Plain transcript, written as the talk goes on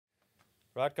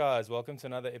Right, guys, welcome to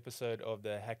another episode of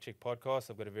the Hack Check podcast.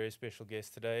 I've got a very special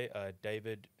guest today,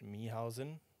 David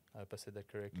Meihuizen. I hope I said that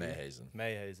correctly. Meihuizen.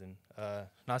 Meihuizen.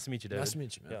 Nice to meet you, David. Nice to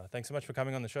meet you, man. Yeah, thanks so much for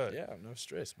coming on the show. Yeah, no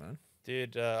stress, man.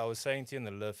 Dude, I was saying to you in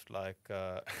the lift, like,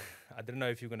 I didn't know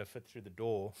if you were going to fit through the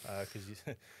door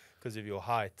because of your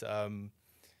height.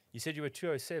 You said you were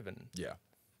 207. Yeah,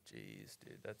 Jeez,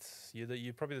 dude,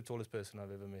 you're probably the tallest person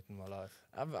I've ever met in my life.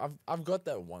 I've got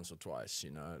that once or twice.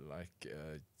 Like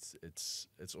it's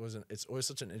always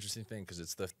such an interesting thing because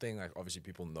it's the thing like obviously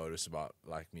people notice about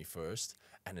like me first,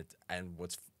 and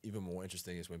what's even more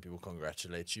interesting is when people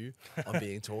congratulate you on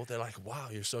being tall. They're like, "Wow,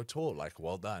 you're so tall! Like,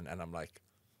 well done!" And I'm like,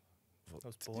 I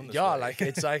was born this yeah, way. like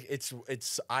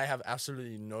it's I have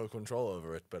absolutely no control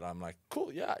over it, but I'm like,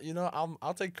 cool, yeah,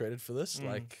 I'll take credit for this.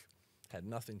 Like, had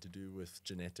nothing to do with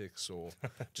genetics or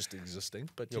just existing,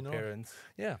 but Your parents.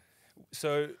 yeah.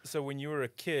 So when you were a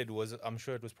kid, I'm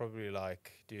sure it was probably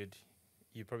like, dude,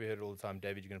 you probably heard it all the time,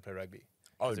 David, you're going to play rugby.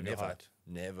 Oh, 'Cause of your never, height.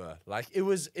 never. Like it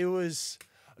was.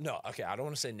 No, okay, I don't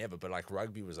want to say never, but like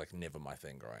rugby was like never my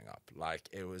thing growing up. Like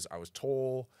I was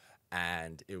tall,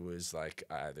 and it was like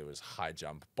there was high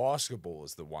jump. Basketball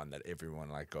is the one that everyone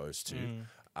like goes to.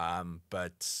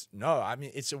 But no, I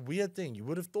mean it's a weird thing. You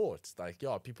would have thought like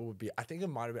people would be. I think it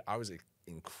might have been. I was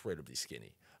incredibly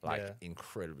skinny. Like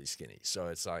incredibly skinny. So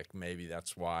it's like maybe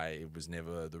that's why it was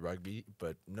never the rugby.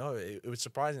 But no, it was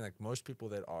surprising. Like most people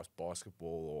that ask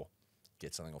basketball or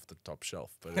get something off the top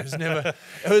shelf, but it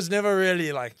was never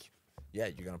really like, yeah,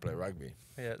 you're gonna play rugby.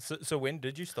 Yeah. So when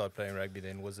did you start playing rugby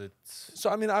then? Was it? So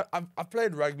I mean, I've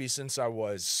played rugby since I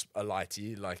was a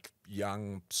lighty, like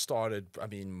young. Started. I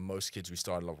mean, most kids we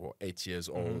started like 8 years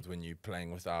old when you're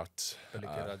playing without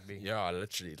rugby. Yeah,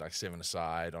 literally like 7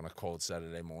 aside on a cold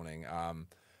Saturday morning.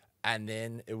 And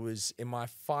then it was in my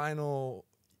final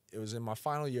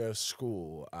year of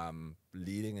school,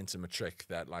 leading into matric,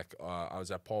 that like I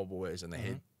was at Paul Boys, and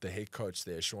the head coach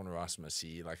there, Sean Erasmus,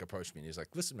 he like approached me and he's like,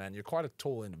 "Listen, man, you're quite a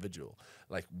tall individual.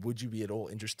 Like, would you be at all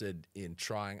interested in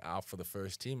trying out for the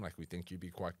first team? Like, we think you'd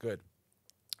be quite good."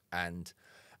 And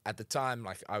at the time,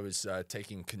 like I was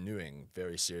taking canoeing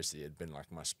very seriously. It had been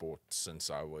like my sport since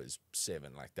I was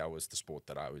 7. Like that was the sport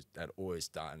that had always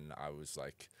done. I was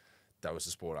like, that was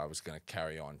the sport I was going to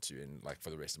carry on to in like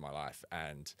for the rest of my life.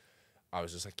 And I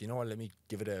was just like, you know what, let me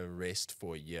give it a rest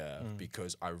for a year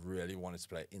because I really wanted to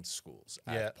play inter schools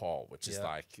at Paul, which is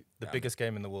like the biggest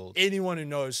game in the world. Anyone who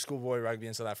knows schoolboy rugby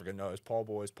in South Africa knows Paul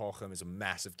Boys, Paulchem is a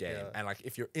massive game. Yeah. And like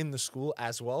if you're in the school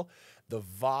as well, the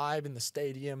vibe in the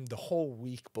stadium, the whole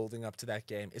week building up to that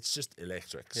game, it's just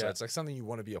electric. So it's like something you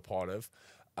want to be a part of.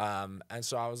 And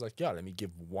so I was like, yeah, let me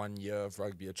give 1 year of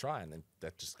rugby a try. And then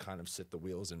that just kind of set the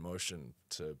wheels in motion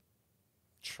to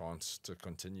chance to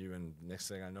continue. And next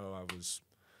thing I know, I was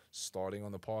starting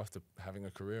on the path to having a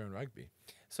career in rugby.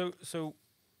 So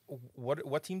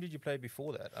what team did you play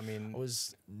before that? I mean, I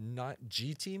was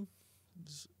G team.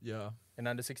 Yeah. In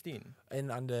under 16?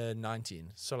 In under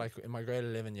 19. So like in my grade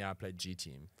 11 year, I played G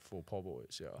team for Paul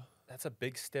Boys, yeah. That's a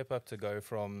big step up to go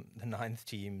from the 9th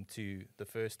team to the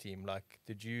first team. Like,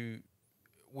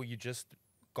 were you just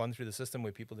gone through the system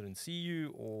where people didn't see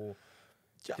you, or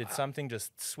did something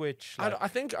just switch? Like, I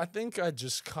think I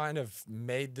just kind of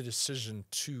made the decision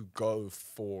to go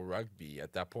for rugby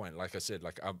at that point. Like I said,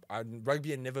 like rugby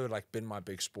had never like been my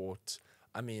big sport.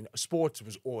 I mean, sports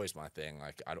was always my thing.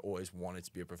 Like I'd always wanted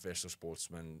to be a professional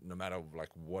sportsman, no matter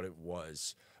like what it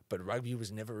was. But rugby was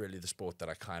never really the sport that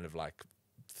I kind of like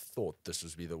thought this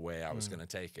was be the way I was going to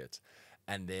take it.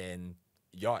 And then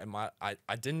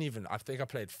I think I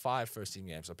played 5 first team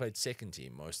games. I played second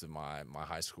team most of my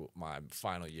high school, my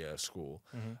final year of school.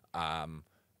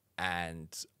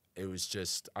 And it was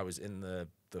just I was in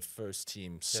the first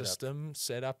team system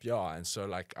setup. Yeah. And so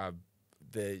like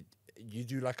you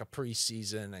do like a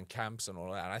pre-season and camps and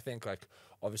all that. And I think like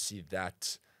obviously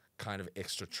that kind of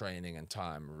extra training and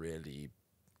time really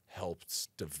helped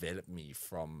develop me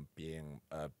from being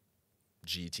a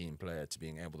G team player to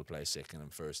being able to play second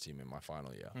and first team in my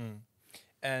final year.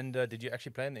 And did you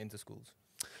actually play in the inter schools?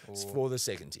 It's for the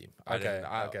second team. Okay.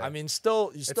 I mean, you're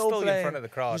still still playing in front of the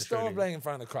crowd. You're still surely. playing in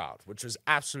front of the crowd, which was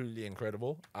absolutely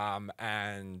incredible.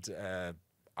 And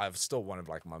I've still one of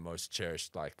like my most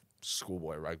cherished like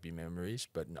schoolboy rugby memories.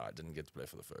 But no, I didn't get to play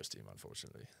for the first team,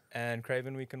 unfortunately. And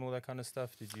Craven Week and all that kind of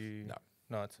stuff. Did you? No.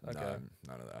 Not okay. No,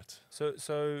 none of that.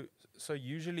 So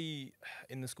usually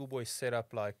in the schoolboy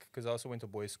setup, like, because I also went to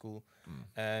boys' school,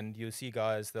 and you'll see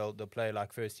guys they'll play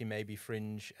like first team, maybe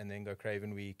fringe, and then go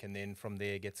Craven Week, and then from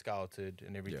there get scouted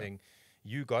and everything.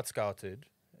 You got scouted,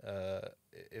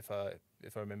 if I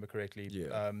remember correctly.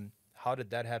 Yeah. how did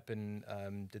that happen?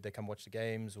 Did they come watch the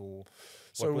games, or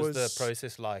So what it was the was-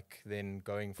 process like then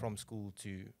going from school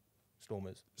to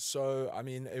Stormers? So, I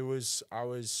mean, I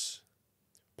was,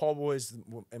 Paul Boys,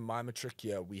 in my matric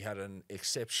year, we had an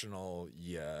exceptional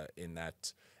year in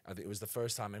that I think it was the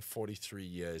first time in 43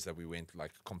 years that we went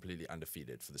like completely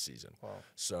undefeated for the season. Wow.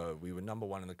 So we were number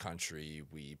one in the country.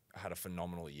 We had a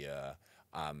phenomenal year.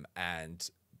 And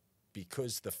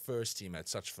because the first team had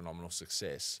such phenomenal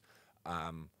success,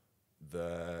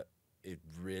 it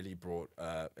really brought,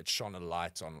 it shone a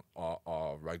light on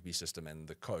our rugby system and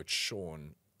the coach,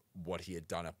 Sean, what he had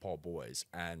done at Paul Boys.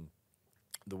 And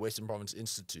the Western Province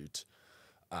Institute,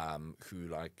 who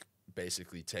like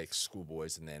basically takes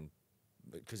schoolboys and then,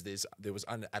 because there was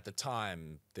at the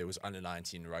time there was under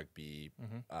 19 rugby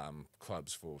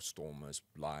clubs for Stormers,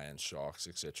 Lions, Sharks,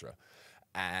 etc.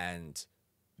 And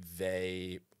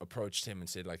they approached him and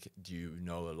said like, "Do you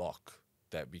know a lock?"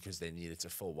 That because they needed to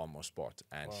fill one more spot,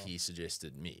 and Wow. he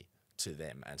suggested me to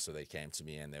them, and so they came to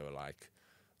me and they were like,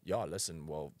 "Yeah, listen,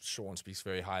 well, Sean speaks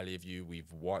very highly of you.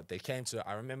 They came to.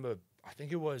 I remember, I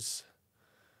think it was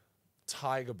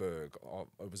Tigerberg.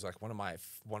 It was like one of my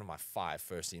 5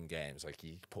 first team games. Like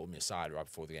he pulled me aside right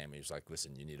before the game. And he was like,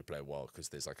 "Listen, you need to play well because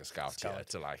there's like a scout here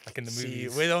to like in the see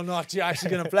movies. whether or not you're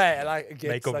actually gonna play. Like against,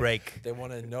 Make or like, break. They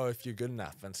want to know if you're good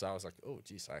enough." And so I was like, "Oh,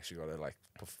 geez, I actually got to like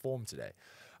perform today."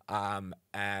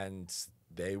 And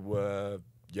they were,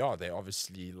 they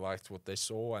obviously liked what they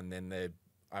saw, and then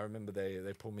I remember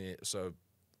they pulled me. So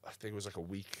I think it was like a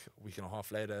week and a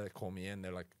half later, they called me in.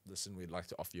 They're like, "Listen, we'd like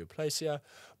to offer you a place here,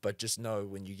 but just know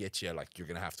when you get here, like you're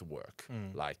gonna have to work.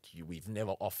 Like we've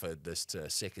never offered this to a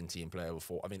second team player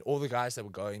before. I mean, all the guys that were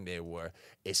going there were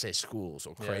SA schools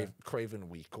or Craven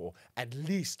Week or at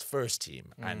least first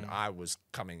team, and I was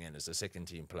coming in as a second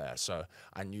team player. So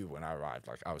I knew when I arrived,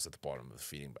 like I was at the bottom of the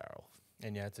feeding barrel.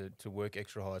 And you had to work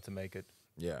extra hard to make it.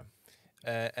 Yeah.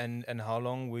 And how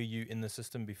long were you in the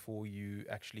system before you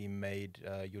actually made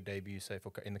your debut, say,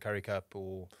 in the Curry Cup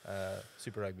or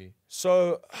Super Rugby?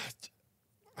 So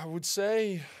I would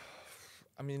say,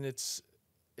 I mean, it's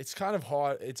kind of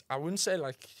hard. I wouldn't say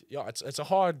like, it's a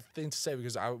hard thing to say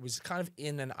because I was kind of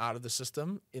in and out of the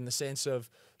system in the sense of,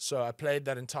 so I played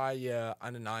that entire year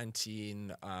under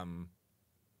 19.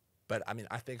 But I mean,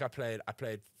 I think I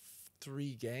played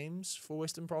 3 games for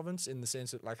Western Province in the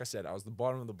sense that, like I said, I was the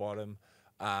bottom of the bottom.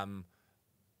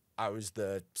 I was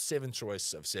the 7th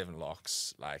choice of 7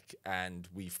 locks, and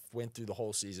we went through the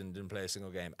whole season, didn't play a single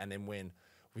game. And then when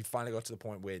we finally got to the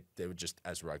point where they were just,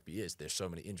 as rugby is, there's so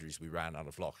many injuries, we ran out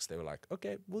of locks. They were like,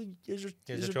 "Okay, well, here's your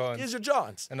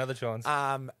chance. Another chance.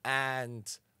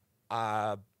 And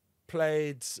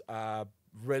played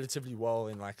relatively well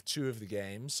in like 2 of the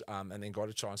games, and then got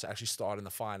a chance to actually start in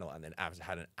the final, and then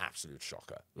had an absolute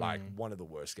shocker, like one of the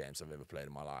worst games I've ever played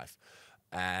in my life,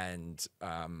 and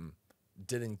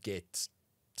didn't get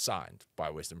signed by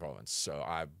Western Province. So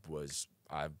I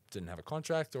didn't have a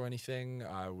contract or anything.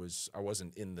 I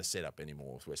wasn't in the setup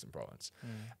anymore with Western Province,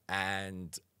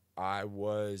 and I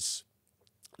was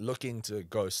looking to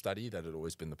go study. That had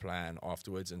always been the plan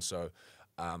afterwards, and so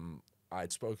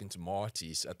I'd spoken to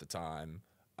Marty's at the time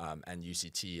and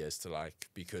UCT as to like,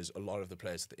 because a lot of the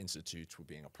players at the institute were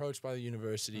being approached by the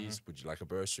universities, would you like a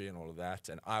bursary and all of that?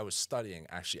 And I was studying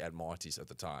actually at Marty's at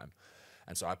the time.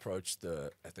 And so I approached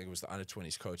I think it was the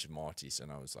under-20s coach at Marty's,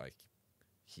 and I was like,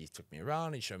 he took me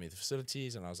around, he showed me the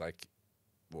facilities, and I was like,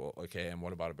 well, okay, and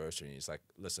what about a bursary? And he's like,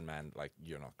 "Listen, man, like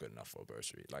you're not good enough for a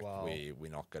bursary. Like Wow.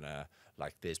 we're not gonna,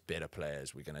 like there's better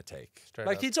players we're gonna take." Straight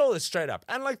like up. he told us straight up.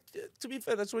 And like to be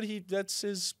fair, that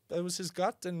was his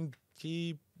gut, and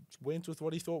he went with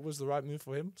what he thought was the right move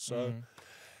for him. So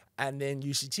and then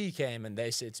UCT came and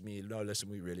they said to me, "No, listen,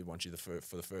 we really want you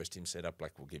for the first team setup,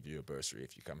 like we'll give you a bursary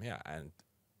if you come here." And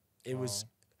it was,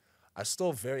 I was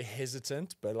still very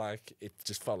hesitant, but like it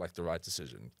just felt like the right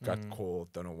decision. Gut call,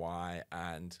 don't know why,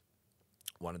 and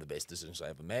one of the best decisions I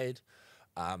ever made.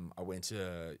 I went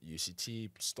to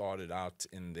UCT, started out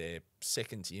in their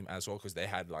second team as well, because they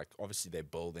had like, obviously they're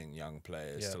building young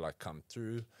players to like come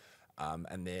through,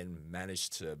 and then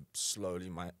managed to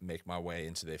slowly make my way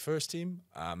into their first team,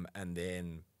 and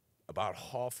then about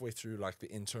halfway through like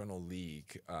the internal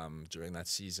league during that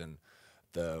season,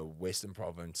 the Western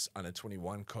Province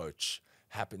under-21 coach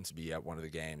happened to be at one of the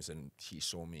games, and he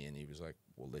saw me and he was like,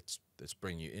 "Well, let's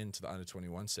bring you into the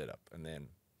under-21 setup." And then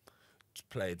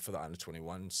played for the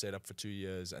under-21 setup for 2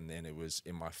 years, and then it was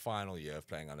in my final year of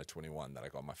playing under-21 that I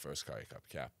got my first Curry Cup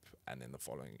cap, and then the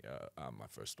following year my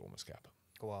first Stormers cap.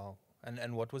 Wow.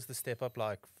 And what was the step up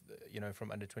like,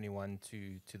 from under-21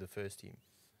 to the first team?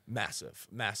 Massive.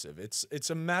 It's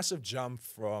a massive jump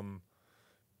from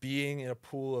being in a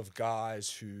pool of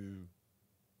guys who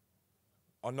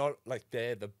are not like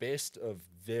they're the best of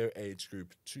their age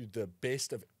group to the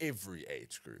best of every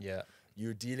age group. Yeah.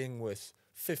 You're dealing with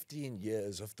 15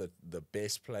 years of the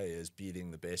best players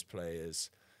beating the best players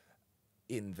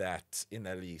in that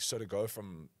league. So to go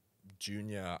from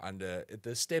junior under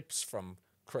the steps from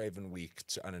Craven Week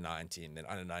to under 19, then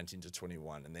under 19 to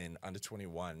 21, and then under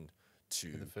 21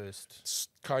 to the first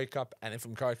Curry Cup, and then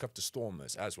from Curry Cup to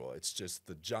Stormers as well. It's just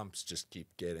the jumps just keep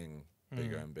getting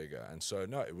bigger and bigger, and so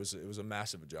no, it was a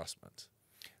massive adjustment.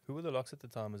 Who were the locks at the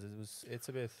time? It was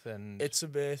Itzebeth and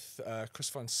Chris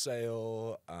van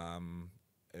Sale.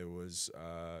 It was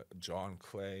John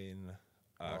Klein,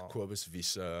 Kobus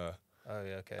Visser. Oh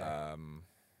yeah, okay.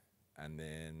 And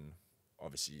then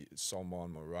obviously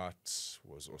Salman Murat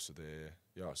was also there.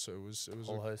 Yeah, so it was a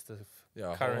whole host of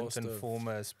whole current host and of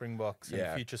former Springboks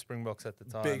and future Springboks at the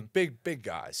time. Big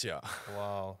guys. Yeah.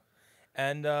 Wow.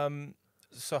 And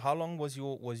so how long was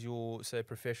your say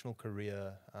professional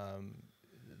career?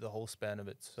 The whole span of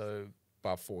it. So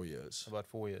about 4 years. About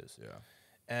 4 years. Yeah.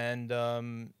 And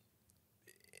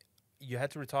you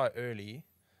had to retire early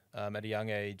at a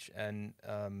young age, and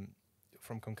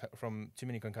from too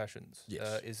many concussions.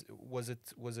 Yes. Was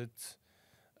it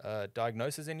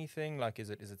diagnosed as anything? Like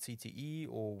is it CTE,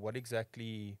 or what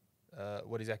exactly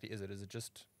is it? Is it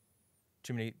just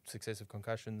too many successive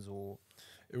concussions, or?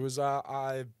 It was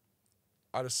I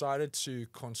decided to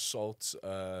consult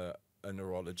a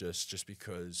neurologist just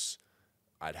because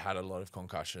I'd had a lot of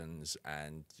concussions,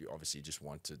 and you obviously just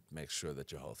want to make sure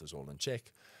that your health is all in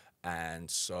check.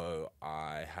 And so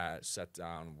I had sat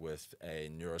down with a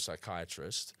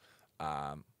neuropsychiatrist,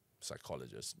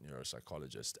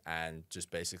 neuropsychologist, and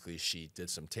just basically she did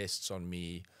some tests on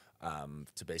me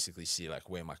to basically see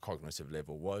like where my cognitive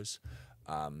level was.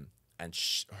 And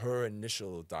her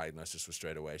initial diagnosis was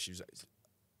straight away.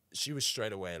 She was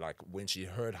straight away, like when she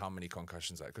heard how many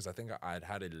concussions because I think I'd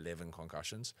had 11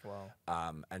 concussions. Wow.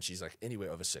 And she's like,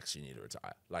 anywhere over 6, you need to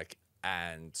retire. Like,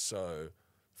 and so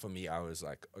for me, I was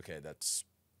like, okay, that's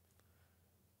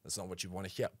not what you want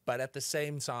to hear. But at the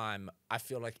same time, I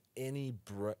feel like any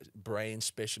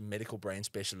medical brain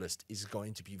specialist is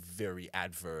going to be very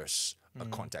adverse a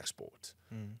contact sport.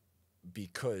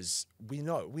 Because we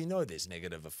know there's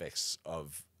negative effects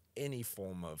of any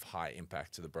form of high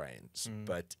impact to the brains,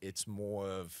 but it's more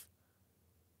of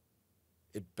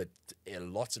it. But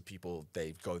lots of people,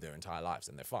 they go their entire lives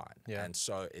and they're fine. Yeah. And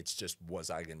so it's just, was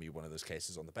I going to be one of those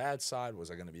cases on the bad side? Was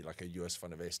I going to be like a US Van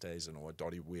der Westhuizen or a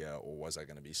Dottie Weir, or was I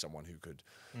going to be someone who could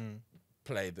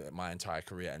play my entire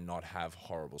career and not have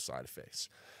horrible side effects?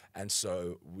 And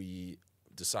so we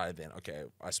decided then, okay,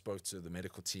 I spoke to the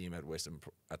medical team at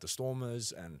the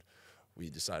Stormers, and we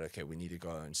decided, okay, we need to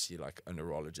go and see like a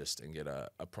neurologist and get a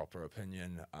proper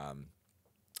opinion.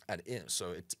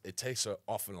 So it takes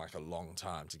often like a long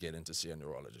time to get in to see a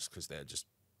neurologist because they're just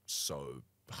so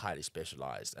highly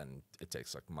specialized, and it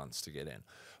takes like months to get in.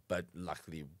 But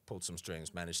luckily pulled some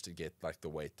strings, managed to get like the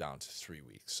wait down to 3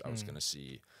 weeks. I was going to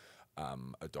see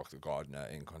a Dr. Gardner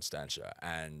in Constantia,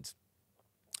 and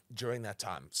during that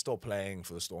time, still playing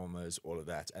for the Stormers, all of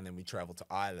that. And then we traveled to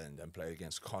Ireland and played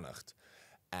against Connacht.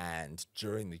 And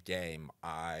during the game,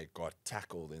 I got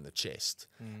tackled in the chest,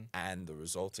 and the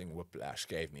resulting whiplash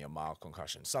gave me a mild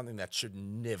concussion. Something that should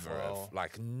never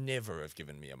have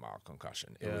given me a mild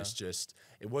concussion. It was just,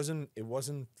 it wasn't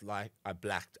like I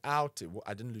blacked out.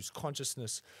 I didn't lose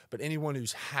consciousness. But anyone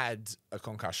who's had a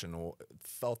concussion or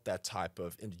felt that type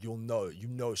of, and you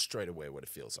know straight away what it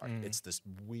feels like. It's this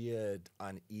weird,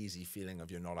 uneasy feeling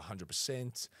of you're not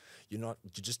 100%.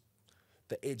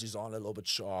 The edges aren't a little bit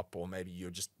sharp, or maybe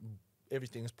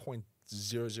everything's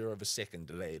 0.00 of a second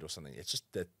delayed or something. It's just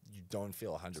that you don't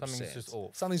feel 100%. Something's just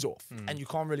off. Something's off, and you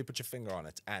can't really put your finger on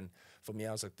it. And for me,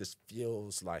 I was like, this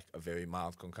feels like a very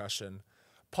mild concussion.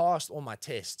 Passed all my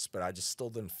tests, but I just still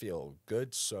didn't feel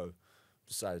good, so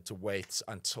decided to wait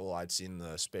until I'd seen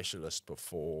the specialist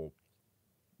before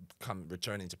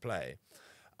returning to play.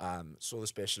 Saw the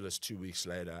specialist 2 weeks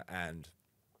later, and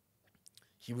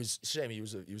he was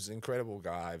an incredible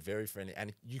guy, very friendly,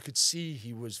 and you could see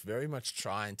he was very much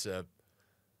trying to.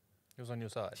 He was on your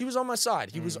side. He was on my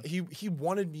side. He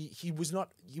wanted me. He was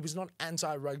not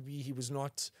anti-rugby. He was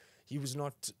not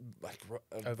like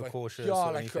overcautious.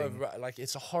 Like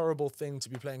it's a horrible thing to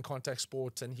be playing contact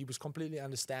sports, and he was completely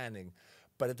understanding.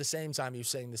 But at the same time, he was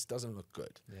saying this doesn't look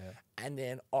good. Yeah. And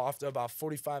then after about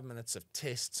 45 minutes of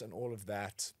tests and all of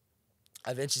that, I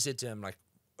eventually said to him, like,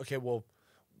 okay, well,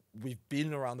 we've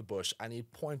been around the bush. I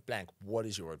need point blank, what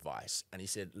is your advice? And he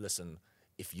said, listen,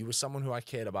 if you were someone who I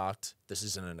cared about, this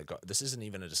isn't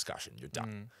even a discussion. You're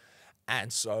done.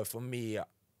 And so for me,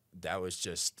 that was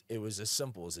just, it was as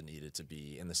simple as it needed to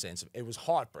be, in the sense of, it was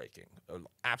heartbreaking,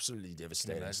 absolutely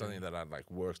devastating, something that I'd like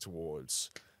worked towards.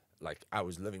 Like, I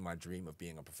was living my dream of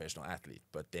being a professional athlete,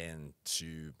 but then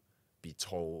to be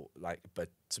told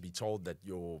that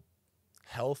your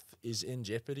health is in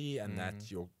jeopardy and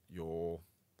that your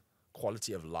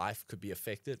quality of life could be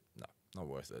affected, no, not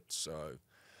worth it. So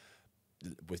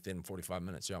within 45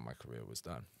 minutes, my career was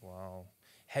done. Wow.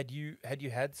 Had you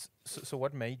had so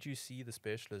what made you see the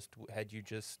specialist? Had you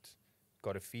just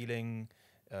got a feeling,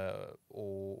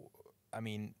 or I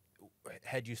mean,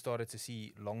 had you started to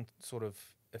see long sort of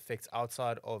effects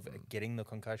outside of getting the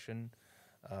concussion?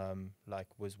 Like,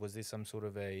 was there some sort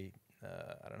of a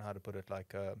I don't know how to put it,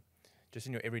 like just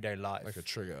in your everyday life, Like a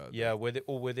trigger? Yeah, were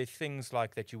there things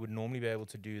like that you would normally be able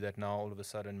to do that now all of a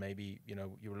sudden maybe you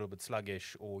were a little bit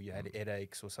sluggish, or you had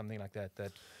headaches or something like that?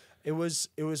 It was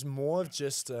more of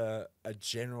just a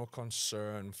general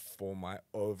concern for my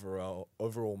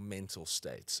overall mental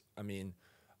state. I mean,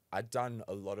 I'd done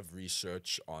a lot of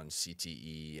research on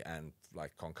CTE and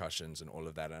like concussions and all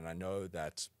of that, and I know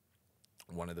that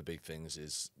one of the big things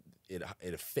is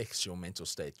it affects your mental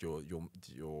state, your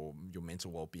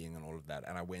mental well-being and all of that.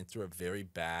 And I went through a very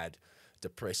bad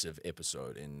depressive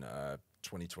episode in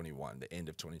 2021, the end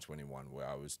of 2021, where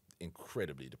I was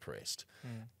incredibly depressed,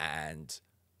 and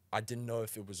I didn't know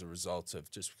if it was a result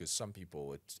of, just because some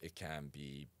people it can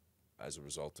be as a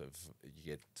result of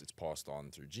it's passed on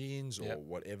through genes or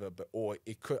whatever,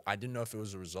 I didn't know if it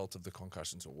was a result of the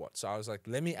concussions or what. So I was like,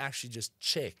 let me actually just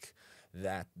check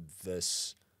that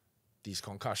these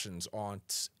concussions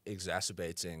aren't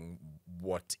exacerbating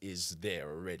what is there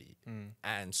already.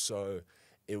 And so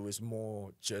it was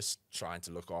more just trying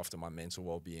to look after my mental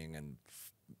well-being and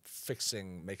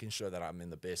making sure that I'm in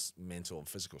the best mental and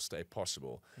physical state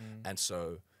possible. And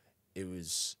so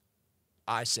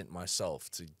I sent myself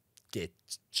to get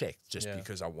checked just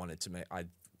because I wanted to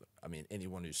I mean,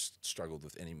 anyone who's struggled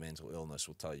with any mental illness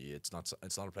will tell you it's not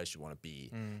a place you want to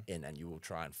be in, and you will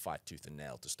try and fight tooth and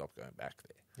nail to stop going back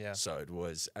there. Yeah. So it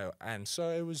was,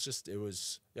 it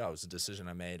was a decision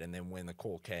I made. And then when the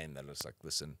call came that it's like,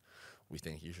 listen, we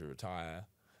think you should retire,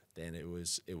 then it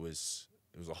was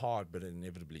a hard but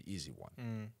inevitably easy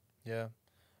one. Yeah.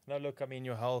 No, look, I mean,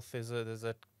 your health there's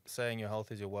that saying, your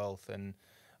health is your wealth, and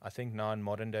I think now in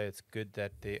modern day it's good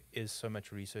that there is so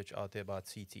much research out there about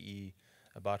CTE,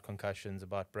 about concussions,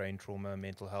 about brain trauma,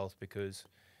 mental health, because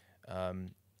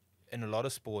in a lot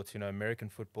of sports, American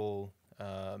football,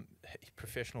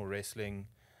 professional wrestling,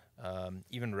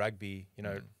 even rugby,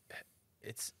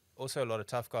 it's also a lot of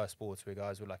tough guy sports where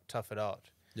guys would like tough it out.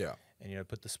 Yeah. And,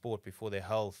 put the sport before their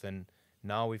health. And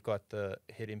now we've got the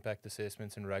head impact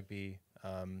assessments in rugby,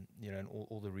 and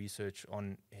all the research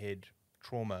on head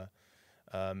trauma.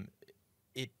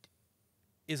 It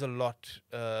is a lot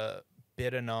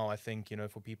better now, I think,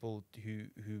 for people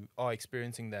who are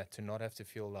experiencing that, to not have to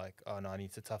feel like, oh no, I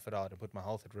need to tough it out and put my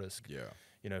health at risk,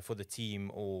 for the team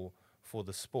or for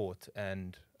the sport.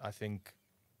 And I think,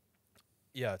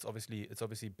 it's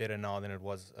obviously better now than it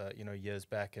was, years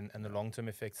back. And the long-term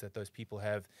effects that those people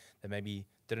have that maybe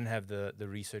didn't have the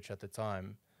research at the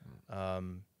time,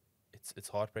 it's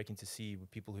heartbreaking to see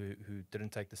with people who didn't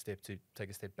take a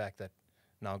step back that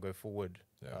now go forward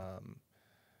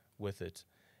with it.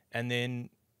 And then,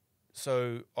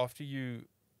 so after you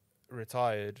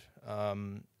retired,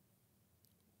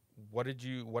 what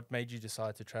made you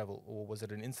decide to travel? Or was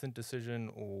it an instant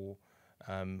decision, or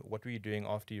what were you doing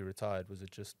after you retired? Was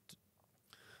it just...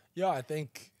 Yeah, I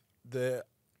think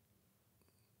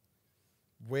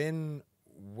when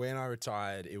I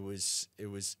retired, it was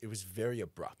very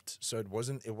abrupt. So it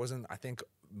wasn't, I think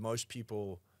most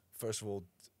people, first of all,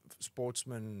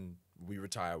 sportsmen, we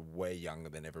retire way younger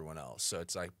than everyone else. So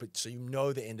it's like, so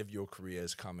the end of your career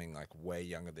is coming like way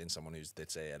younger than someone who's,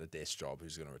 let's say, at a desk job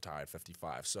who's going to retire at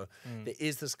 55. So there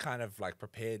is this kind of like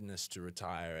preparedness to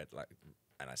retire at like,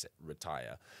 and I said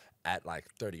retire at like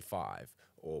 35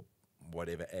 or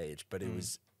whatever age, but it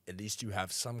was, at least you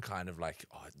have some kind of like,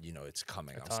 it's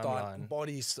coming. I'll start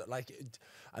bodies like,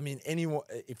 I mean, anyone,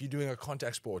 if you're doing a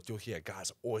contact sport, you'll hear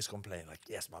guys always complain like,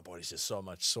 yes, my body's just so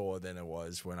much sore than it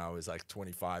was when I was like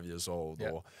 25 years old.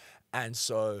 And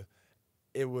so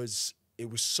it was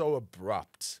so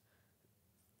abrupt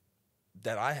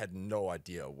that I had no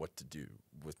idea what to do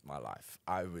with my life.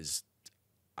 I was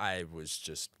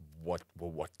just,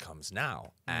 what comes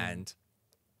now? And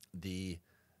the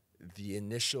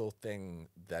initial thing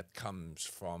that comes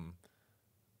from,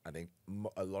 I think,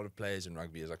 a lot of players in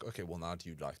rugby is like, okay, well, now do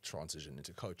you like transition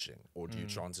into coaching, or do you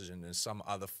transition in some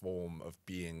other form of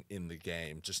being in the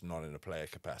game, just not in a player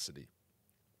capacity?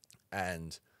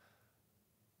 And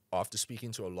after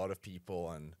speaking to a lot of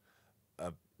people, and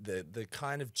the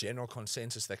kind of general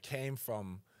consensus that came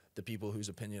from the people whose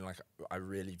opinion like I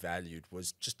really valued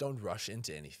was just don't rush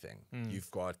into anything. You've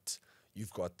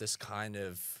got this kind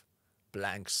of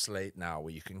blank slate now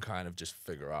where you can kind of just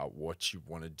figure out what you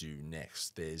want to do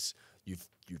next.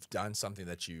 You've done something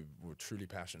that you were truly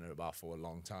passionate about for a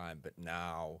long time, but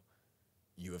now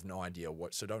you have no idea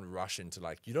what, so don't rush into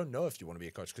like, you don't know if you want to be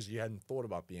a coach because you hadn't thought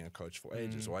about being a coach for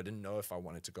ages, or I didn't know if I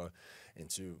wanted to go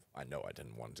into, I know I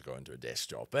didn't want to go into a desk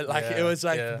job, but like, it was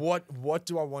like, what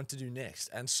do I want to do next?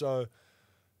 And so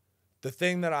the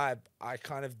thing that I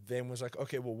kind of then was like,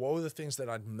 okay, well, what were the things that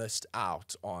I'd missed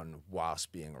out on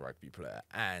whilst being a rugby player?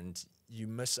 And you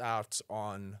miss out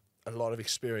on a lot of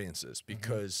experiences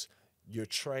because you're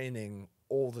training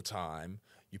all the time.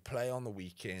 You play on the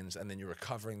weekends, and then you're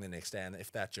recovering the next day. And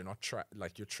if that, you're not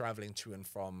you're traveling to and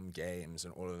from games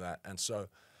and all of that. And so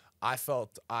I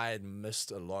felt I had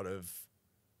missed a lot of,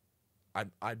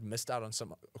 I'd missed out on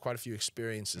quite a few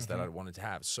experiences that I wanted to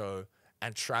have. So,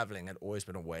 and traveling had always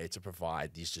been a way to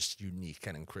provide these just unique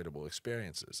and incredible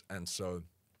experiences. And so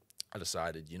I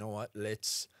decided, you know what,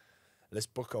 let's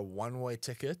book a one-way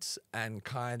ticket and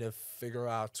kind of figure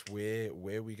out where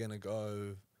we're going to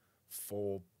go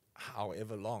for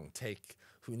however long.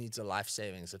 Who needs a life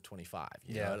savings at 25?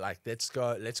 You know, like let's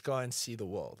go and see the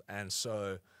world. And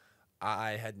so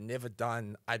I'd never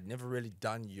really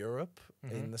done Europe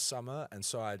in the summer. And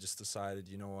so I just decided,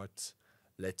 you know what,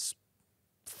 let's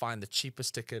find the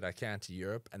cheapest ticket I can to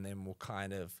Europe, and then we'll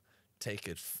kind of take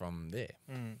it from there.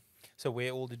 So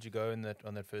where all did you go on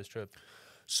that first trip?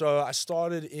 So I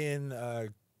started in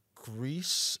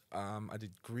Greece. I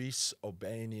did Greece,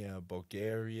 Albania,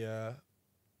 Bulgaria,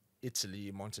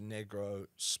 Italy, Montenegro,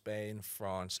 Spain,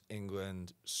 France,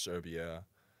 England, Serbia,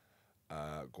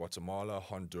 Guatemala,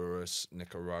 Honduras,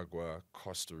 Nicaragua,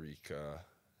 Costa Rica,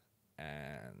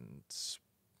 and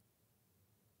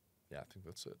I think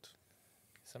that's it.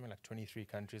 Something like 23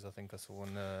 countries, I think I saw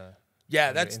on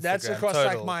that's across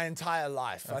total. like my entire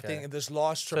life. Okay. I think this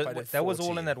last trip I did 14. That was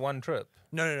all in that one trip?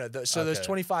 No. So those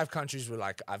 25 countries were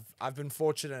like, I've been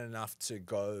fortunate enough to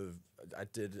go. I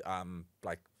did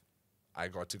I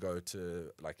got to go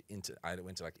to I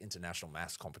went to like international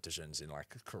maths competitions in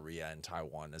like Korea and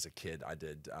Taiwan as a kid. I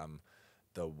did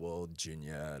the World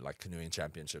Junior like canoeing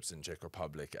championships in Czech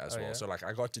Republic as well. So like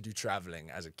I got to do traveling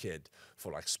as a kid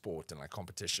for like sport and like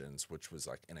competitions, which was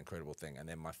like an incredible thing. And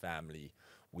then my family,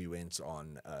 we went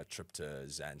on a trip to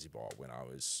Zanzibar when I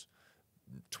was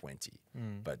 20,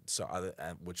 but so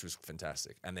which was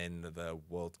fantastic. And then the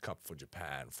World Cup for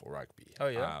Japan for rugby.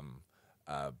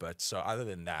 But so other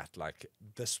than that, like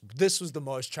this was the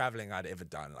most traveling I'd ever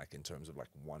done, like in terms of like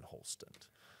one whole stint.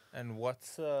 And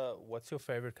what's your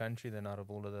favorite country then out of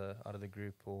the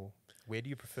group, or where do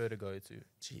you prefer to go to?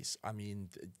 Jeez, I mean,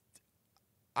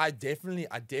 I definitely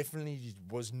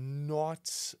was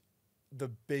not the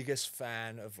biggest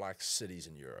fan of like cities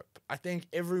in Europe. I think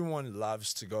everyone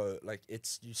loves to go, like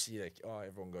you see like, oh,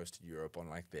 everyone goes to Europe on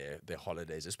like their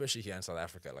holidays, especially here in South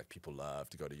Africa. Like people love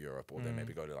to go to Europe, or they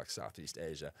maybe go to like Southeast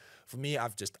Asia. For me,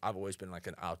 I've always been like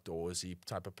an outdoorsy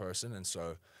type of person, and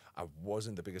so I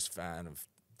wasn't the biggest fan of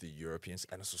the Europeans,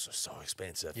 and it's also so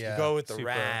expensive. You go with the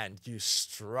rand, you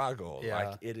struggle.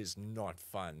 Like it is not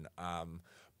fun.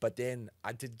 But then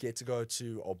I did get to go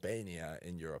to Albania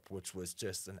in Europe, which was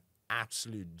just an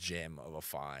absolute gem of a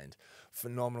find.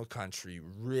 Phenomenal country,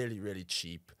 really, really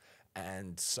cheap,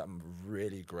 and some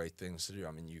really great things to do.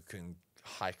 I mean, you can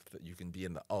hike, you can be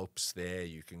in the Alps there,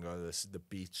 you can go to the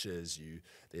beaches,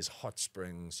 there's hot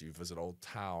springs, you visit old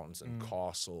towns and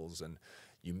castles, and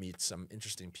you meet some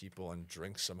interesting people and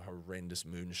drink some horrendous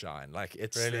moonshine. Like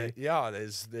it's really?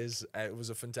 There's it was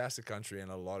a fantastic country, and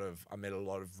I met a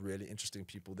lot of really interesting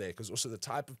people there, because also the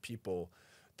type of people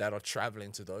that are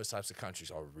traveling to those types of countries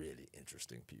are really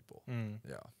interesting people.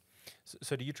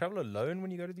 So do you travel alone when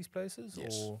you go to these places?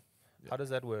 Yes. Or how does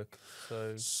that work?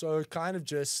 So kind of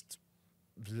just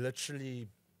literally,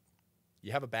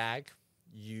 you have a bag,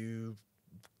 you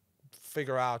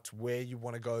figure out where you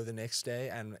want to go the next day,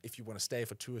 and if you want to stay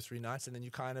for 2 or 3 nights, and then you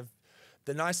kind of,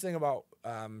 the nice thing about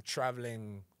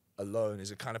traveling alone is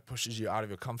it kind of pushes you out of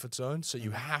your comfort zone. So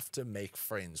you have to make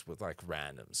friends with like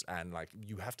randoms, and like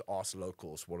you have to ask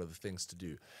locals what are the things to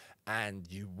do, and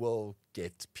you will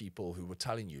get people who were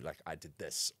telling you like, I did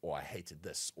this, or I hated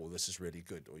this, or this is really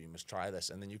good, or you must try this,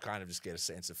 and then you kind of just get a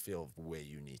sense of feel of where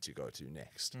you need to go to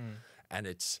next. And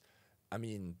it's, I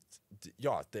mean,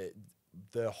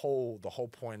 the whole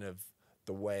point of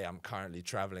the way I'm currently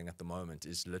traveling at the moment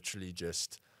is literally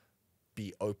just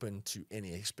be open to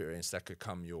any experience that could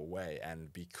come your way.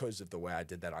 And because of the way I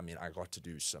did that, I mean, I got to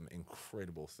do some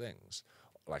incredible things,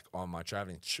 like on my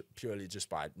traveling, purely just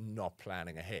by not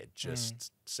planning ahead,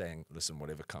 just saying, listen,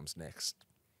 whatever comes next,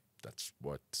 that's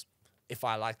what, if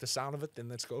I like the sound of it, then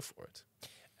let's go for it.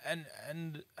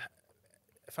 And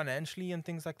financially and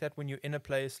things like that, when you're in a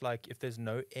place, like if there's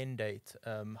no end date,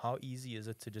 how easy is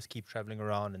it to just keep traveling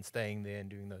around and staying there and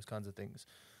doing those kinds of things?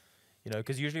 You know,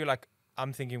 because usually, like,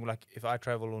 I'm thinking, like, if I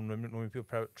travel, or when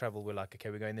people travel, we're like, okay,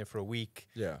 we're going there for a week.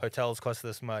 Yeah. Hotels cost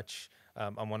this much.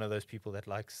 I'm one of those people that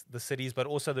likes the cities, but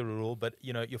also the rural. But,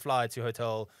 you know, your flights, your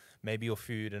hotel, maybe your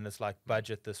food, and it's like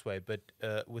budget this way. But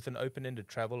with an open-ended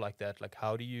travel like that, like,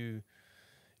 how do you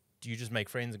just make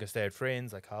friends and go stay at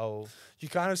friends? Like, how? You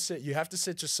kind of you have to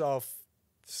set yourself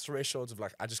thresholds of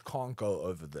like, I just can't go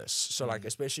over this. So like,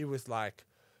 especially with like,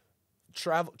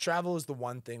 travel is the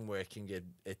one thing where it can get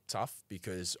tough,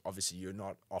 because obviously you're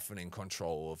not often in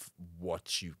control of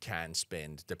what you can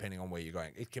spend depending on where you're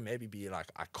going. It can maybe be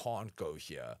like, I can't go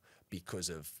here because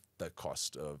of the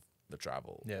cost of the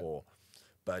travel. Yeah.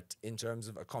 But in terms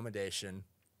of accommodation,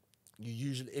 you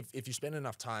usually, if you spend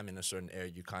enough time in a certain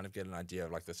area, you kind of get an idea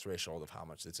of like the threshold of how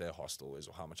much, let's say, a hostel is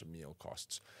or how much a meal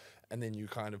costs. And then you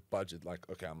kind of budget like,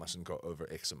 okay, I mustn't go over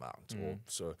X amount. Or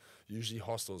so usually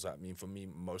hostels, I mean, for me,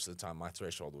 most of the time, my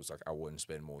threshold was like, I wouldn't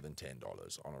spend more than $10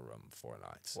 on a room for a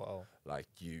night. Wow. Like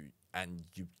you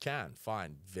can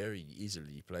find very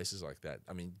easily places like that.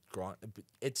 I mean,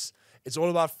 it's all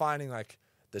about finding like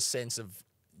the sense of,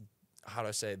 how do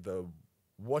I say,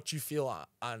 what you feel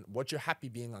and what you're happy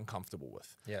being uncomfortable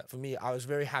with. Yeah. For me, I was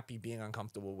very happy being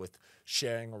uncomfortable with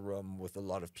sharing a room with a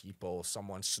lot of people,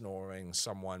 someone snoring,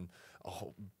 a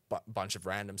whole bunch of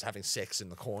randoms having sex in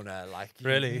the corner, like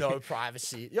really? No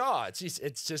privacy. Yeah,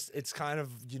 it's kind of,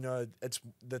 you know, it's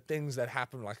the things that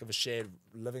happen like of a shared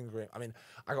living room. I mean,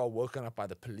 I got woken up by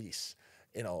the police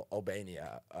in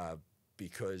Albania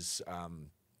because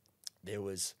there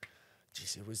was.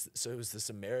 It was this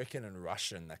American and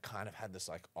Russian that kind of had this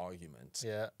like argument.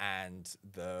 Yeah. And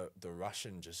the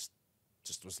Russian just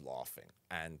was laughing,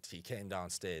 and he came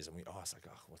downstairs, and I was like,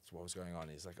 oh, what was going on?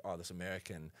 He's like, oh, this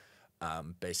American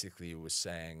basically was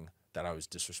saying that I was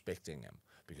disrespecting him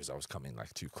because I was coming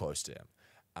like too close to him.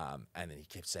 And then he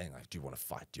kept saying like, do you want to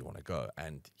fight? Do you want to go?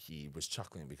 And he was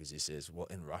chuckling because he says, well,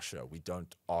 in Russia, we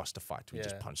don't ask to fight. We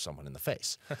just punch someone in the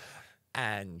face.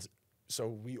 And so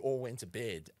we all went to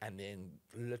bed, and then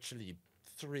literally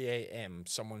 3 a.m.,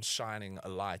 someone's shining a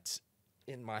light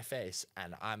in my face,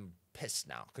 and I'm pissed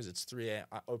now because it's 3 a.m.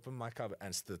 I open my cupboard,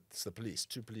 and it's the police,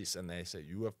 2 police, and they say,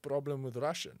 you have problem with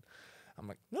Russian. I'm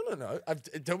like, no.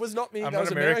 That was not me. That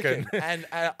was American. And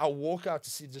I walk out to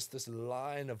see just this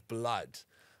line of blood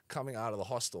coming out of the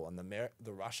hostel, and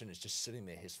the Russian is just sitting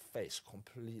there, his face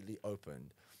completely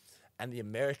opened. And the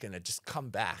American had just come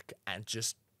back and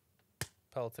just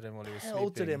pelted him while he was sleeping.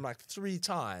 Pelted him like 3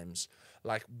 times,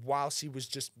 like whilst he was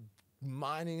just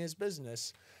minding his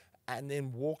business, and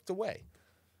then walked away.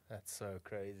 That's so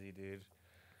crazy, dude.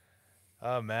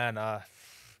 Oh man, I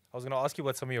was gonna ask you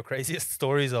what some of your craziest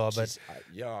stories are, but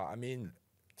yeah, I mean,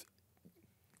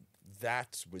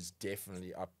 that was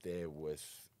definitely up there with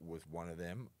one of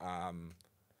them.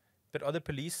 But are the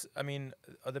police? I mean,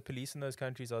 are the police in those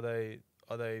countries? Are they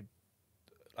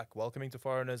like welcoming to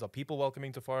foreigners? Are people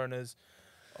welcoming to foreigners?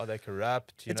 Are they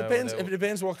corrupt? It depends. It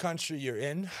depends what country you're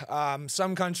in.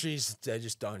 Some countries, they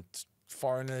just don't.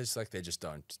 Foreigners, like, they just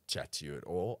don't chat to you at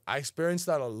all. I experienced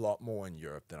that a lot more in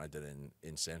Europe than I did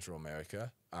in Central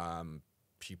America.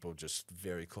 People just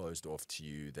very closed off to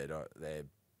you.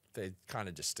 They kind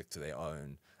of just stick to their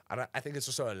own. I think it's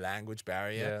also a language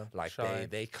barrier. Yeah, like shy.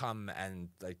 they come and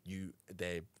like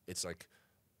it's like,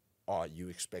 oh, you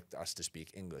expect us to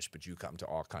speak English, but you come to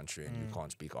our country and you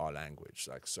can't speak our language.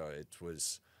 Like, so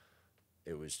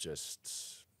it was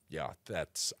just, yeah,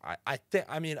 that's, I think,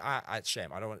 I mean, it's shame.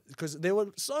 I don't want, because there were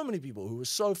so many people who were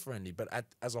so friendly, but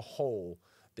as a whole,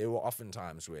 there were often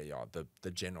times where, yeah,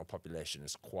 the general population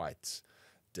is quite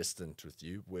distant with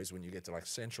you. Whereas when you get to like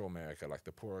Central America, like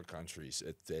the poorer countries,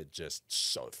 they're just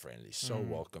so friendly, so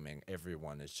welcoming.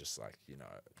 Everyone is just like, you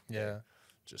know,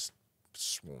 just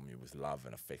swarm you with love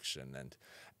and affection,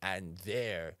 and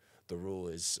there the rule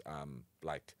is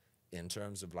like, in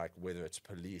terms of like whether it's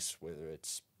police, whether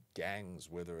it's gangs,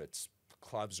 whether it's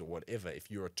clubs or whatever,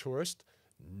 if you're a tourist,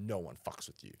 no one fucks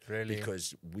with you. Really?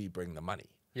 Because we bring the money.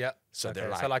 Yeah. So okay. they're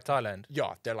like, so like Thailand.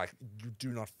 Yeah, they're like, you do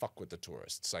not fuck with the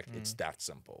tourists. Like, it's that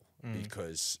simple.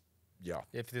 Because, yeah.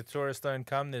 If the tourists don't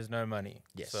come, there's no money.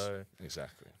 Yes, so,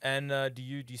 exactly. And do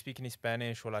you speak any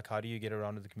Spanish, or like how do you get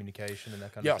around with the communication and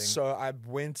that kind of Yeah, thing? so I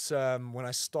went, when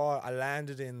I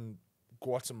landed in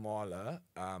Guatemala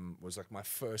was like my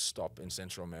first stop in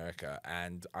Central America,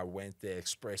 and I went there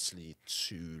expressly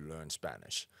to learn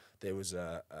Spanish. There was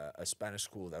a Spanish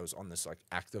school that was on this like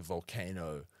active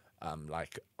volcano,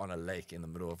 like on a lake in the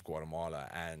middle of Guatemala,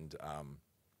 and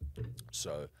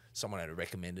so someone had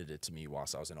recommended it to me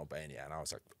whilst I was in Albania, and I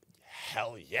was like,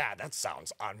 hell yeah, that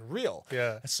sounds unreal.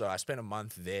 Yeah. So I spent a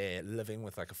month there living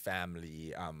with like a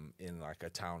family in like a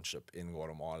township in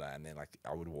Guatemala, and then like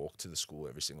I would walk to the school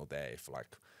every single day for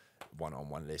like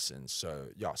one-on-one lessons. So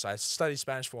yeah, so I studied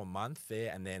Spanish for a month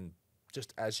there, and then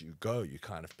just as you go, you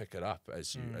kind of pick it up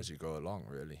as you go along,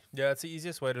 really. Yeah, it's the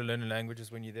easiest way to learn a language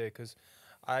is when you're there, because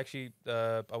I actually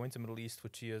I went to Middle East for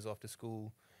 2 years after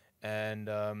school, and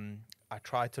I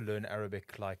tried to learn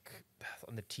Arabic like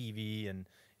on the TV and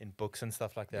in books and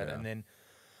stuff like that. Yeah. And then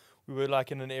we were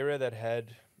like in an area that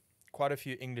had quite a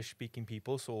few English-speaking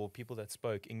people, so people that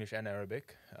spoke English and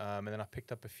Arabic. And then I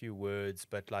picked up a few words,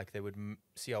 but like they would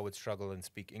see I would struggle and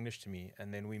speak English to me.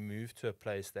 And then we moved to a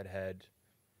place that had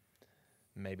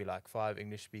maybe like 5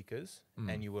 English speakers,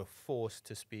 and you were forced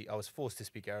to speak. I was forced to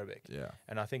speak Arabic. Yeah.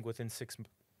 And I think within 6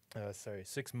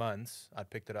 months, I'd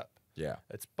picked it up. Yeah.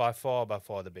 It's by far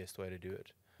the best way to do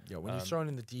it. Yeah, when you're thrown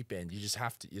in the deep end, you just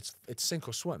have to. It's sink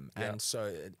or swim, Yeah.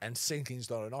 and sinking's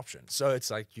not an option. So it's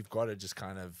like you've got to just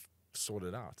kind of sort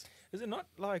it out. Is it not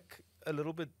like a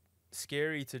little bit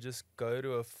scary to just go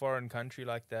to a foreign country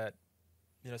like that?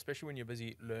 You know, especially when you're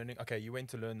busy learning. Okay, you went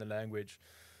to learn the language,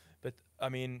 but I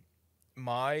mean,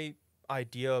 my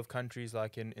idea of countries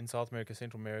like in South America,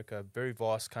 Central America, very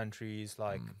vast countries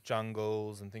like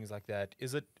jungles and things like that.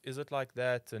 Is it like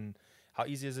that? And how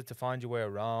easy is it to find your way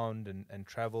around and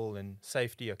travel and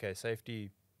safety? Okay, safety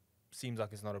seems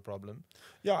like it's not a problem.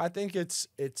 Yeah, I think it's.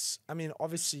 I mean,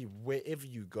 obviously, wherever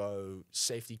you go,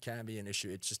 safety can be an issue.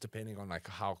 It's just depending on like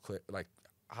how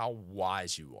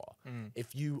wise you are.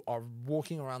 If you are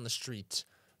walking around the street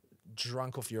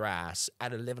drunk off your ass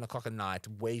at 11 o'clock at night,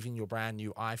 waving your brand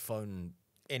new iPhone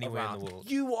Anywhere around, in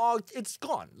the world, it's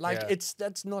gone. Like Yeah.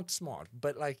 that's not smart.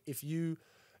 But like if you're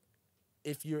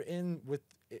in with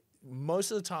most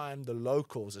of the time, the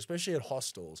locals, especially at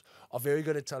hostels, are very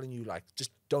good at telling you like, just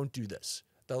don't do this.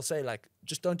 They'll say like,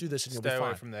 just don't do this and you'll be Stay away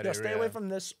fine. from that Yeah, stay area. away from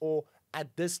this, or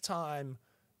at this time,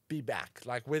 be back.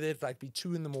 Like whether it like be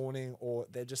 2 a.m, or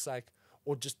they're just like,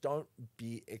 or just don't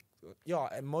be. Yeah,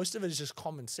 and most of it is just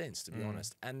common sense, to be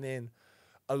honest. And then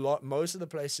most of the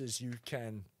places you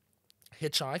can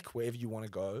hitchhike wherever you want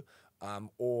to go,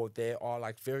 or there are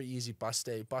like very easy bus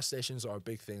stations are a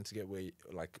big thing to get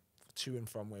like to and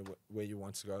from where you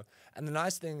want to go. And the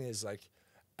nice thing is like,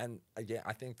 and again,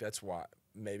 I think that's why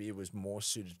maybe it was more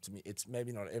suited to me. It's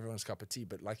maybe not everyone's cup of tea,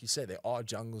 but like you said, there are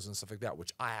jungles and stuff like that,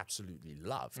 which I absolutely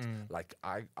loved. Like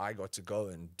I got to go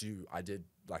and I did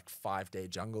like 5-day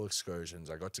jungle excursions.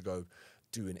 I got to go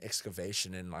do an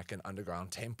excavation in like an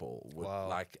underground temple with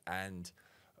Wow.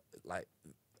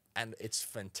 and it's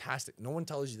fantastic. No one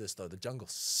tells you this though. The jungle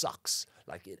sucks.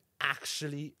 Like it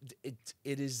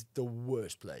is the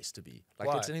worst place to be. Like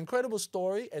Why? it's an incredible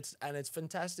story. It's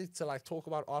fantastic to like talk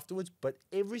about afterwards. But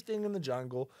everything in the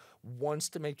jungle wants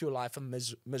to make your life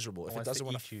miserable. If it wants to doesn't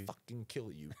want eat to you. fucking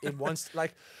kill you, it wants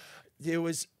like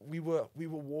we were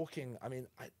walking. I mean,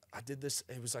 I did this.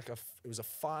 It was a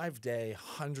 5-day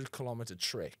 100-kilometer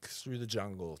trek through the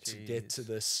jungle to get to Jeez.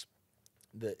 this.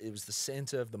 It was the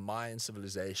center of the Mayan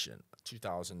civilization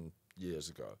 2,000 years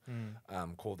ago,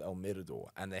 called El Mirador,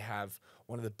 and they have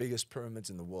one of the biggest pyramids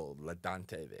in the world, La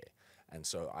Dante, there. And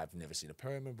so I've never seen a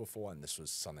pyramid before, and this was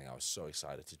something I was so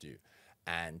excited to do.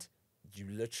 And you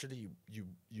literally you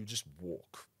just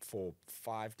walk for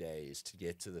 5 days to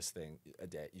get to this thing a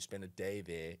day. You spend a day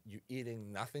there. You're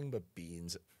eating nothing but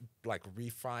beans, like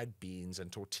refried beans and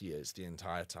tortillas the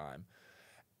entire time,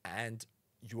 and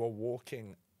you are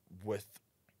walking with,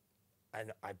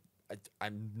 and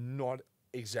I'm not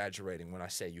exaggerating when I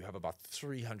say you have about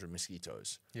 300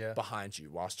 mosquitoes Yeah. behind you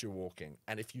whilst you're walking,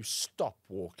 and if you stop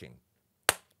walking,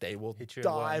 they will Hit you at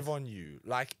dive once. on you.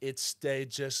 Like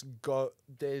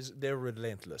they're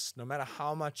relentless. No matter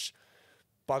how much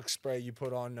bug spray you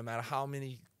put on, no matter how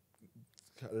many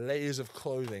layers of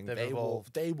clothing, They've they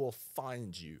evolved. will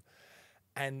find you.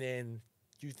 And then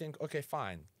you think, okay,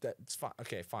 fine, that's fine.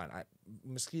 Okay, fine.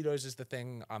 Mosquitoes is the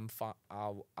thing. I'm fine.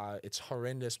 It's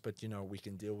horrendous, but we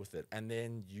can deal with it. And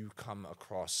then you come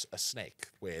across a snake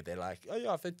where they're like, oh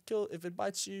yeah, if it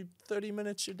bites you 30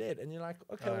 minutes, you're dead. And you're like,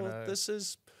 okay, Oh, well, no. this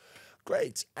is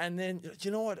great. And then you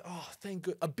know what? Oh, thank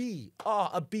good. A bee.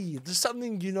 A bee. There's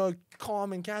something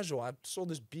calm and casual. I saw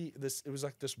this bee. It was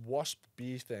like this wasp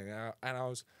bee thing, and I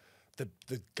was.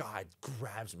 the guide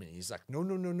grabs me. He's like, no,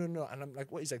 no, no, no, no. And I'm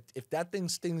like, what? He's like, if that thing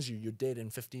stings you, you're dead in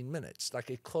 15 minutes. Like,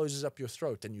 it closes up your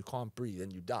throat and you can't breathe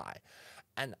and you die.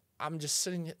 And I'm just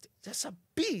sitting here. That's a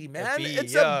bee, man.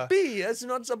 It's a bee. It's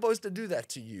not supposed to do that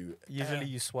to you. Usually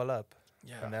you swell up.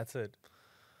 Yeah. And that's it.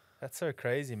 That's so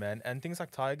crazy, man. And things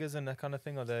like tigers and that kind of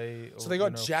thing, are they? So they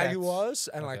got jaguars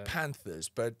and like panthers,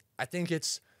 but I think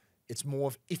it's more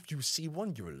of, if you see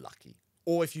one, you're lucky.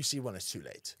 Or if you see one, it's too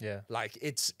late. Yeah. Like,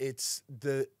 it's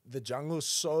the jungle's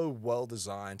so well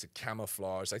designed to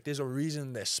camouflage. Like, there's a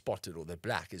reason they're spotted or they're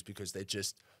black, is because they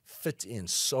just fit in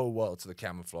so well to the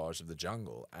camouflage of the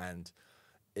jungle. And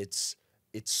it's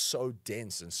so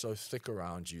dense and so thick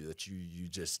around you that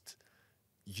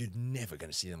you're never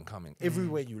going to see them coming.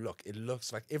 Everywhere you look, it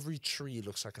looks like, every tree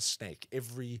looks like a snake.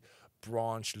 Every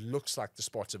branch looks like the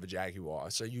spots of a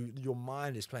jaguar. So your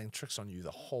mind is playing tricks on you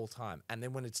the whole time. And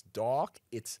then when it's dark,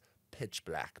 it's pitch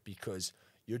black, because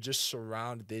you're just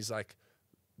surrounded. There's like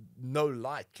no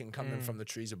light can come in from the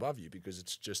trees above you, because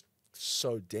it's just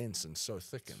so dense and so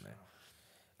thick in there.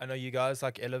 I know you guys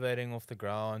like elevating off the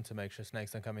ground to make sure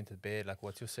snakes don't come into bed. Like,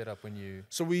 what's your setup when you?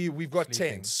 So we've got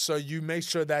tents. So you make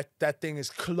sure that that thing is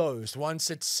closed.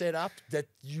 Once it's set up, that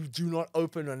you do not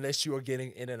open unless you are getting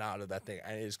in and out of that thing,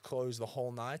 and it is closed the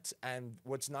whole night. And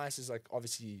what's nice is, like,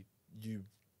 obviously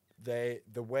the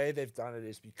way they've done it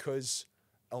is because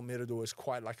El Mirador is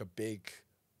quite like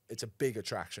it's a big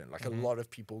attraction. Like, a lot of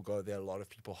people go there, a lot of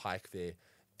people hike there.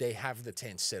 They have the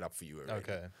tent set up for you already.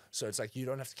 Okay. So it's like, you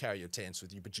don't have to carry your tents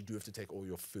with you, but you do have to take all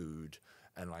your food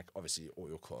and, like, obviously all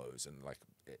your clothes, and, like,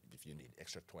 if you need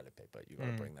extra toilet paper, you got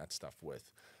to bring that stuff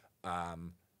with.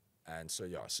 And so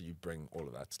so you bring all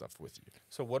of that stuff with you.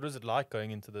 So what was it like going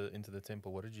into the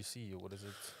temple? What did you see, or what is it?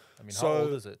 I mean, how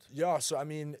old is it? Yeah, so I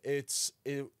mean,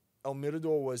 El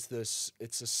Mirador was this.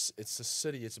 It's a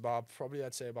city. It's about, probably,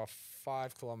 I'd say, about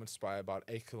 5 kilometers by about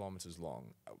 8 kilometers long,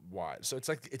 wide. So it's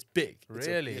like, it's big.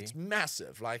 Really, it's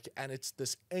massive. Like, and it's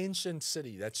this ancient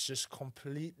city that's just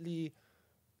completely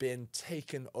been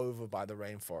taken over by the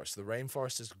rainforest. The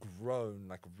rainforest has grown,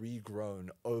 like, regrown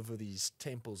over these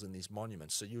temples and these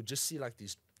monuments. So you'll just see, like,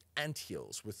 these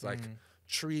anthills with, like,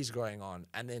 trees going on,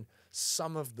 and then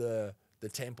some of the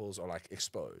temples are, like,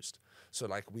 exposed. So,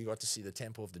 like, we got to see the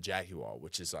Temple of the Jaguar,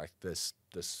 which is like this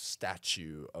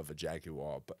statue of a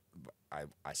jaguar. But I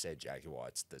say jaguar.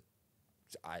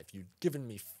 If you'd given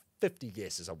me 50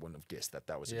 guesses, I wouldn't have guessed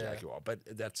that was a jaguar. But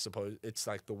it's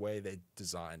like the way they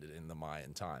designed it in the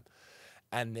Mayan time.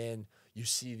 And then you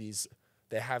see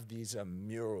they have these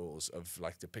murals of,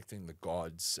 like, depicting the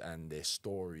gods and their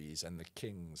stories and the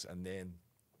kings. And then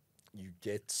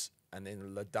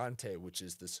La Dante, which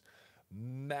is this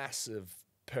massive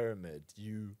pyramid.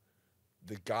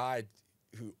 The guide,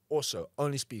 who also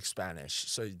only speaks Spanish,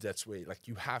 so that's where, like,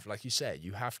 you have, like you say,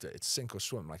 you have to, it's sink or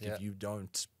swim. Like, if you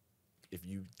can't,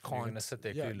 you're gonna sit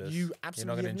there clueless. You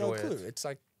absolutely have no clue. It's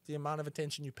like the amount of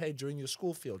attention you pay during your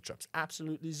school field trips,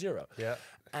 absolutely zero. Yeah.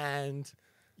 And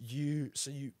we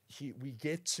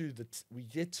get to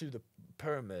the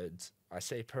pyramid. I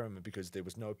say pyramid because there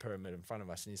was no pyramid in front of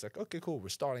us, and he's like, okay, cool, we're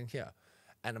starting here.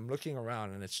 And I'm looking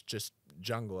around, and it's just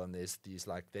jungle, and there's these,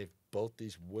 like, they've built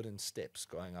these wooden steps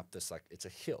going up this, like, it's a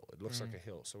hill. It looks like a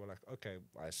hill. So we're like, okay,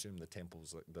 I assume the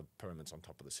temple's, like, the pyramid's on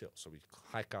top of this hill. So we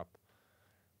hike up,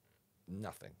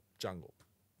 nothing, jungle.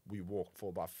 We walk for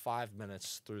about 5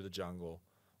 minutes through the jungle.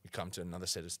 We come to another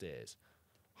set of stairs,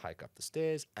 hike up the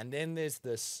stairs, and then there's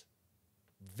this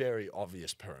very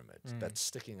obvious pyramid that's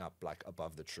sticking up, like,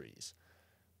 above the trees.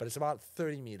 But it's about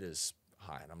 30 meters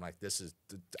high, and I'm like, this is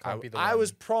I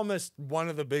was promised one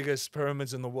of the biggest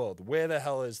pyramids in the world. Where the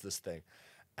hell is this thing?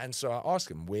 And so I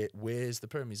asked him, where's the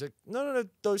pyramid? He's like, no,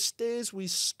 those stairs we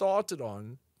started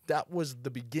on, that was the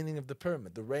beginning of the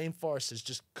pyramid. The rainforest has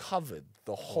just covered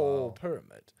the whole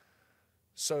pyramid.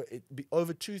 So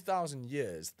over 2,000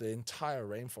 years, the entire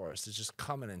rainforest has just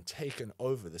come in and taken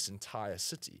over this entire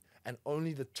city. And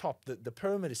only the top, the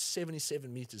pyramid is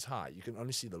 77 meters high. You can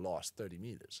only see the last 30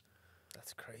 meters.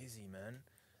 That's crazy, man.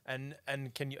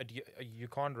 And can you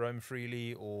can't roam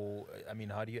freely, or I mean,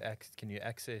 how do you can you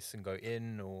access and go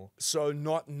in, or? So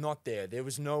not there. There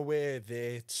was nowhere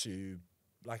there to,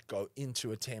 like, go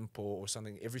into a temple or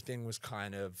something. Everything was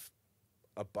kind of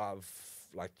above,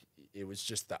 like, it was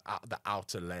just the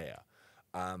outer layer.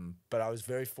 But I was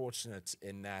very fortunate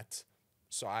in that.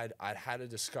 So I'd had a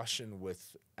discussion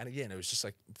with, and again, it was just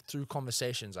like through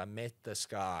conversations, I met this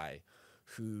guy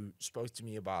who spoke to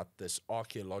me about this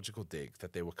archaeological dig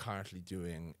that they were currently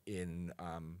doing in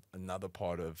another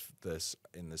part of this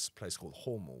place called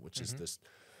Hormel, which is this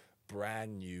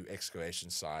brand new excavation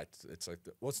site. It's like,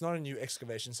 it's not a new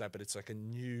excavation site, but it's like a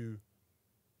new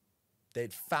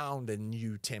they'd found a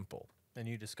new temple. A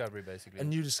new discovery, basically. A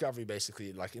new discovery,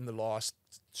 basically, like in the last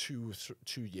 2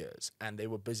 years, and they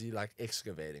were busy like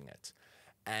excavating it.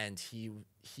 And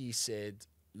he said,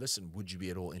 "Listen, would you be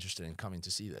at all interested in coming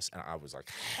to see this?" And I was like,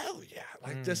 "Hell yeah!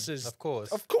 Like this is of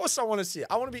course, I want to see it.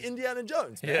 I want to be Indiana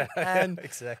Jones." Man. Yeah, and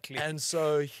exactly. And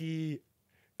so he,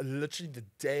 literally the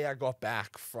day I got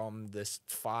back from this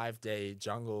 5-day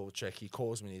jungle trek, he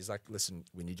calls me and he's like, "Listen,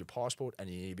 we need your passport and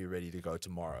you need to be ready to go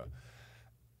tomorrow."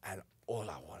 And all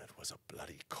I wanted was a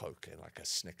bloody Coke and like a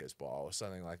Snickers bar or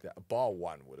something like that. A bar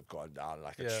one would have gone down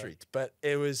like a treat. But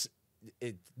it was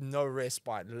no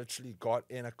respite. Literally got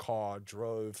in a car,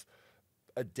 drove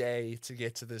a day to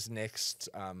get to this next,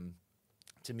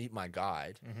 to meet my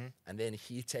guide. And then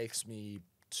he takes me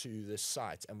to this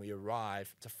site and we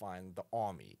arrive to find the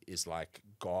army is like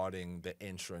guarding the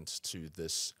entrance to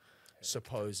this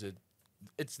supposed,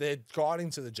 they're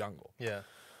guarding to the jungle. Yeah.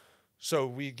 So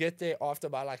we get there after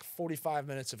about like 45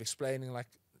 minutes of explaining, like,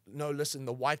 no, listen,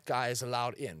 the white guy is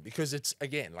allowed in because it's,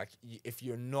 again, like if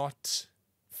you're not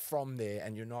from there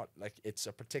and you're not, like, it's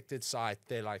a protected site,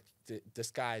 they're like,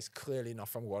 this guy is clearly not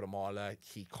from Guatemala,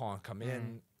 he can't come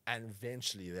in. And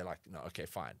eventually they're like, no, okay,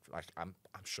 fine. Like, I'm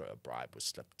sure a bribe was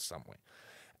slipped somewhere.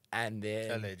 And then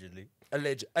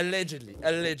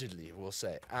allegedly, we'll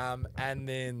say. And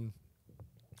then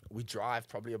we drive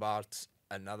probably about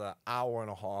another hour and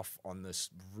a half on this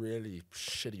really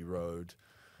shitty road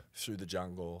through the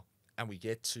jungle, and we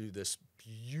get to this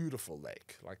beautiful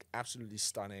lake, like absolutely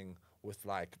stunning, with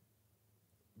like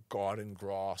garden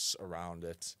grass around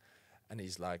it. And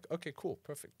he's like, "Okay, cool,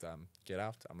 perfect. Get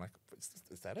out." I'm like,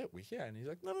 "Is that it? We're here." And he's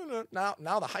like, "No.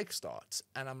 Now the hike starts."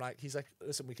 And I'm like, he's like,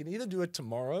 "Listen, we can either do it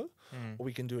tomorrow or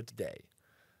we can do it today."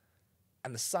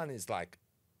 And the sun is like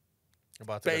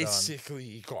about to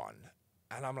basically gone.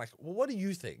 And I'm like, "Well, what do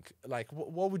you think? Like,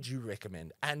 what would you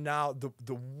recommend?" And now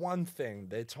the one thing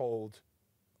they told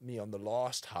me on the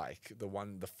last hike, the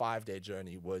 5-day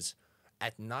journey, was,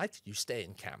 at night, you stay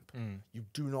in camp. You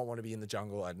do not want to be in the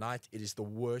jungle at night. It is the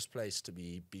worst place to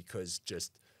be because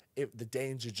the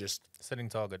danger just... Sitting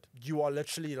target. You are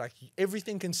literally like,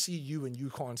 everything can see you and you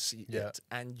can't see it.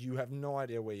 And you have no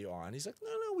idea where you are. And he's like,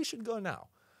 no, we should go now.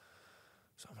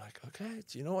 So I'm like, okay,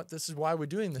 do you know what? This is why we're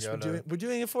doing this. We're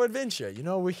doing it for adventure. You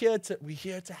know, we're here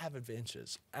to have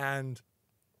adventures. And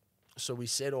so we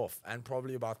set off. And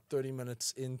probably about 30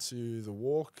 minutes into the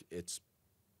walk, it's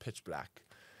pitch black.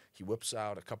 He whips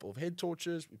out a couple of head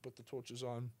torches. We put the torches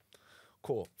on.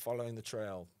 Cool. Following the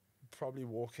trail. Probably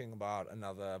walking about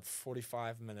another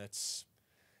 45 minutes.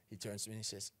 He turns to me and he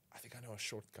says, "I think I know a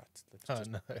shortcut.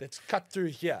 Let's cut through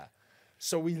here."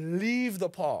 So we leave the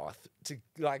path to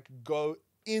like go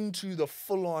into the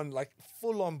full-on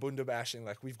bunda bashing.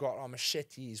 Like, we've got our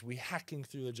machetes. We're hacking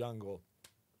through the jungle.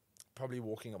 Probably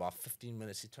walking about 15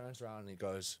 minutes. He turns around and he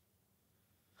goes,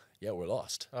 "Yeah, we're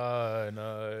lost." Oh,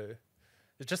 no.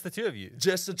 It's just the two of you?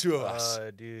 Just the two of us.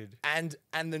 Oh, dude. And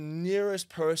the nearest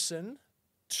person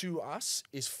to us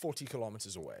is 40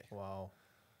 kilometers away. Wow.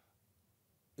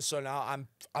 So now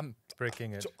I'm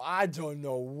breaking it. I don't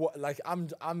know what, like,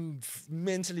 I'm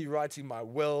mentally writing my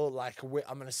will, like,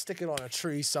 I'm gonna stick it on a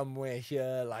tree somewhere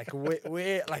here, like,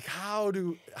 where like, how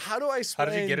do I explain?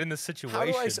 How did you get in this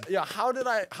situation? How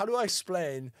do I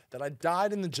explain that I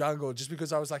died in the jungle just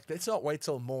because I was like, let's not wait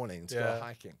till morning to go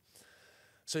hiking?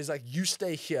 So he's like, "You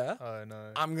stay here. Oh,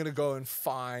 no. I'm going to go and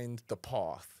find the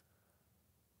path."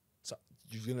 So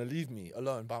you're going to leave me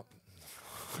alone. But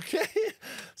okay.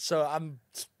 So I'm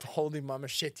holding my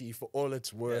machete for all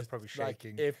it's worth. Yeah, probably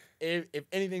shaking. Like, if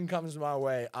anything comes my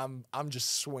way, I'm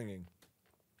just swinging.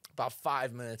 About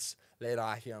 5 minutes later,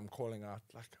 I hear him calling out,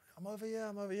 like, I'm over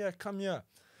here, come here.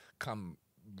 Come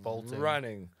bolting,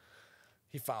 running.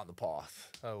 He found the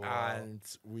path. Oh, wow. And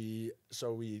we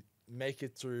make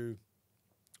it through.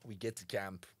 We get to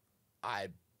camp. I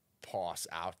pass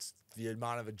out. The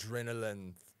amount of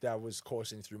adrenaline that was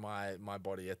coursing through my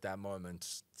body at that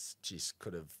moment, geez,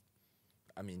 could have...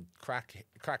 I mean, crack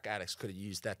addicts could have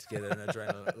used that to get an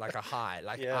adrenaline, like a high.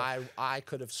 Like, I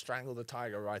could have strangled a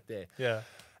tiger right there. Yeah.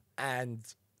 And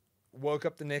woke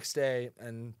up the next day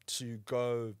and to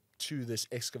go to this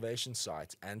excavation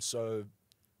site. And so...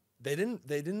 They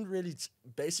didn't really,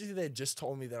 basically they just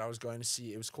told me that I was going to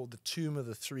see, it was called the Tomb of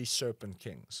the Three Serpent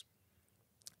Kings.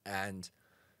 And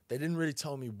they didn't really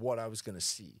tell me what I was going to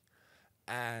see.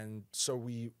 And so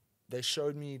they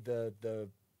showed me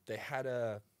they had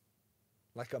a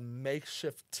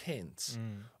makeshift tent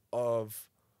of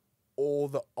all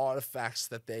the artifacts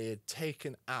that they had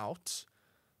taken out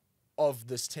of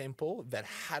this temple that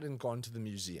hadn't gone to the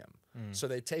museum. So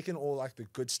they'd taken all like the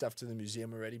good stuff to the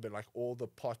museum already, but like all the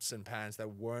pots and pans that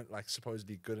weren't like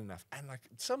supposedly good enough. And like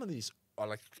some of these are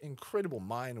like incredible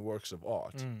Mayan works of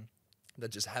art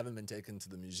that just haven't been taken to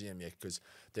the museum yet because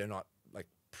they're not like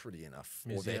pretty enough,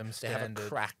 Museum or they have a standard.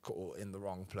 crack or in the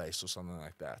wrong place or something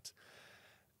like that.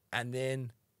 And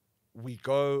then we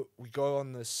go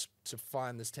on this to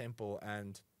find this temple,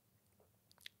 and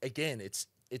again it's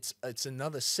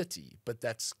another city, but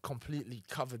that's completely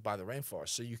covered by the rainforest.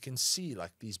 So you can see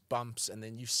like these bumps, and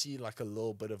then you see like a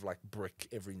little bit of like brick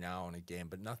every now and again,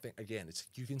 but nothing. Again,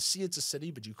 you can see it's a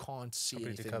city, but you can't see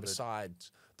Completely anything covered.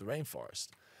 besides the rainforest.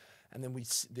 And then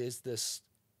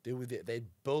they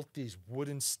built these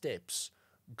wooden steps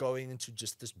going into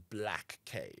just this black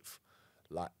cave,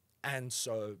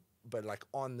 but like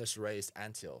on this raised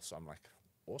anthill. So I'm like,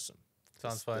 awesome.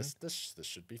 Sounds fun. This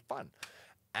should be fun.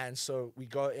 And so we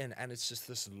go in, and it's just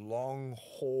this long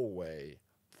hallway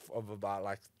of about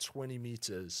like 20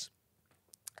 meters.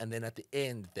 And then at the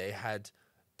end,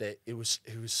 it was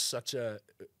such a,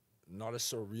 not a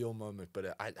surreal moment,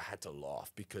 but I had to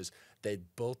laugh because they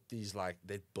built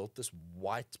this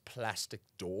white plastic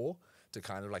door to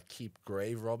kind of like keep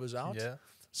grave robbers out. Yeah.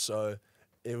 So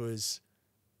it was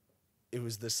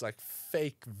this like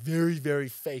fake, very, very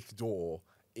fake door.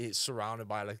 It's surrounded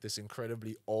by like this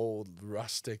incredibly old,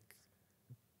 rustic,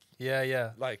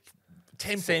 like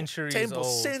temple,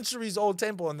 centuries old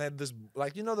temple, and then this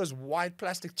like those white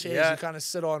plastic chairs you kind of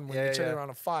sit on when you're chilling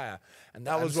around a fire, and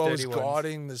that was what was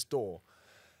guarding this door.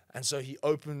 And so he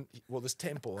opened this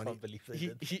temple, and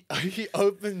he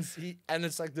opens and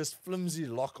it's like this flimsy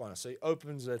lock on it. So he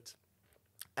opens it,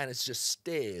 and it's just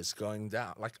stairs going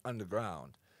down like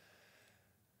underground,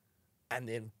 and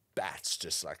then bats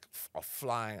just like are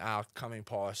flying out, coming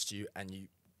past you, and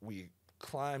we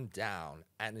climb down,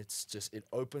 and it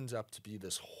opens up to be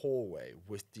this hallway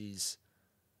with these,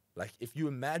 like, if you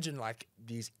imagine like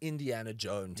these Indiana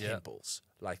Jones temples,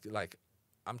 like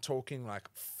I'm talking like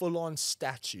full-on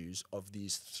statues of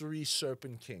these 3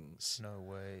 serpent kings. No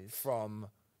way. From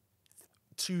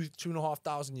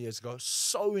 2,500 years ago,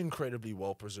 so incredibly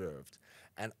well preserved.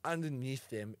 And underneath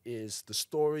them is the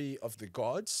story of the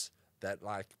gods that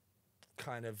like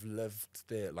kind of lived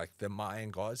there, like the Mayan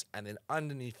gods, and then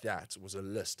underneath that was a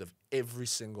list of every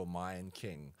single Mayan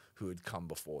king who had come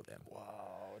before them.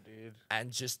 Wow, dude.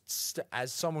 And just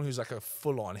as someone who's like a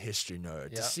full-on history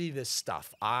nerd, to see this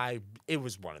stuff, it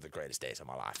was one of the greatest days of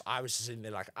my life. I was just sitting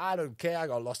there like, I don't care. I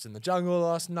got lost in the jungle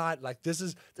last night. Like this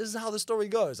is how the story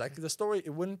goes. Like the story,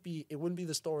 it wouldn't be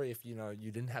the story if you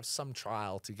didn't have some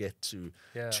trial to get to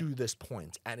this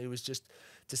point. And it was just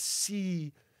to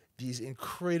see these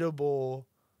incredible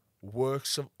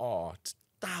works of art,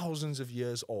 thousands of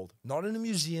years old, not in a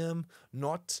museum,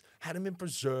 hadn't been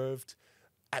preserved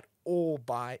at all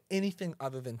by anything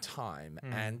other than time,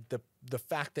 and the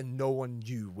fact that no one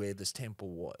knew where this temple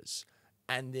was.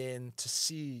 And then to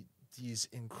see these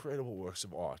incredible works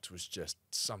of art was just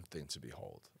something to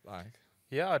behold. Like,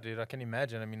 yeah, dude, I can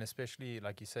imagine. I mean, especially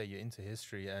like you say, you're into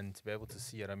history, and to be able to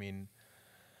see it, I mean,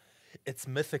 it's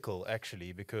mythical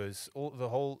actually, because the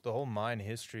whole Mayan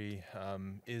history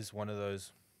is one of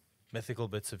those mythical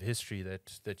bits of history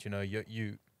that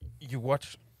you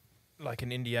watch like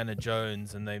an Indiana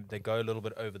Jones, and they go a little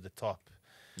bit over the top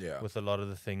with a lot of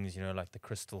the things, like the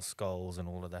crystal skulls and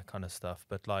all of that kind of stuff.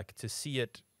 But like to see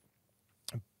it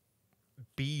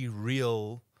be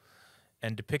real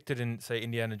and depicted in, say,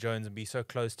 Indiana Jones, and be so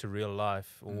close to real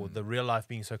life, or the real life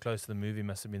being so close to the movie,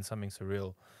 must have been something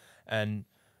surreal. And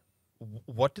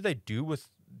what do they do with?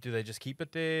 Do they just keep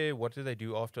it there? What do they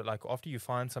do after you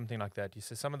find something like that? You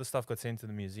say some of the stuff got sent to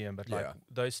the museum, but like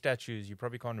those statues, you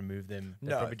probably can't remove them.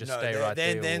 They probably just stay right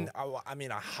there. Then I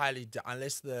mean, I highly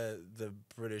unless the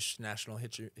British National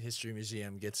History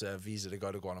Museum gets a visa to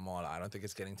go to Guatemala, I don't think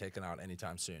it's getting taken out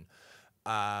anytime soon.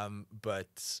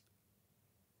 But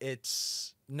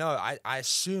I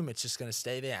assume it's just going to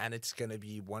stay there, and it's going to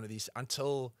be one of these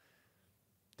until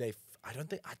they. I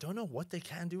don't know what they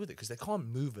can do with it because they can't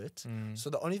move it. So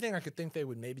the only thing I could think they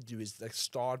would maybe do is like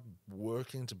start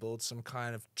working to build some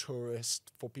kind of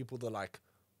tourist for people to like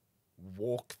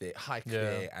walk there, hike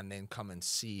there, and then come and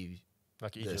see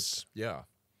like this. Egypt. Yeah.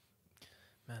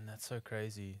 Man, that's so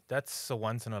crazy. That's a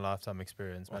once in a lifetime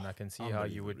experience, man. I can see how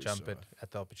you would jump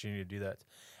at the opportunity to do that.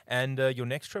 And your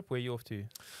next trip, where are you off to?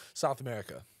 South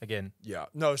America. Again? Yeah.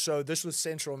 No, so this was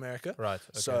Central America. Right.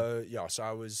 Okay. So, so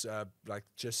I was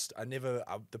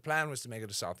the plan was to make it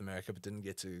to South America, but didn't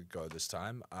get to go this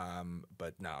time.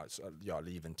 But now, I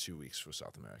leave in 2 weeks for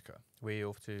South America. Where are you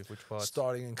off to? Which part?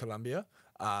 Starting in Colombia.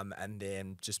 And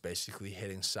then just basically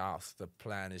heading south. The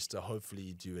plan is to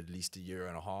hopefully do at least a year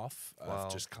and a half Wow.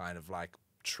 of just kind of like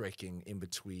trekking in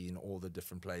between all the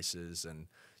different places and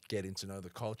getting to know the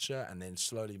culture, and then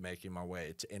slowly making my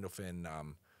way to end off in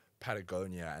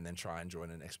Patagonia, and then try and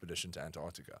join an expedition to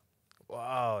Antarctica.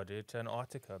 Wow, dude, to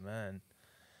Antarctica, man.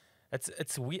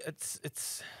 It's weird.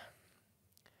 It's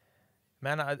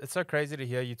man. It's so crazy to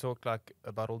hear you talk like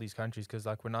about all these countries, because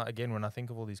like when I think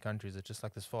of all these countries, it's just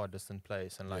like this far distant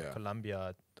place, and like Yeah. Colombia,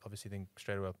 I obviously think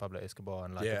straight away of Pablo Escobar,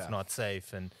 and like Yeah. it's not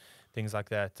safe and things like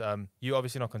that. You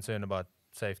obviously not concerned about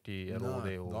safety at all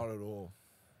there. Or, not at all.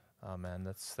 oh man,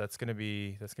 that's gonna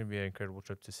be an incredible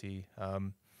trip to see.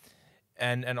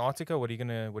 And Antarctica, what are you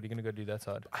gonna go do that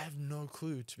side? I have no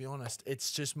clue, to be honest.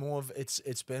 It's just more of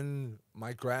it's been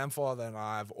my grandfather and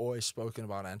I have always spoken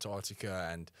about Antarctica,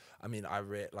 and I mean I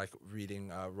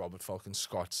reading Robert Falcon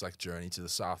Scott's like Journey to the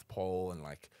South Pole, and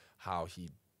like how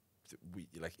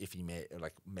if he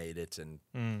made it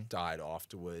and died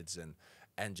afterwards,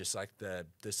 and just like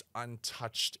this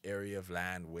untouched area of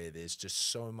land where there's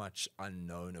just so much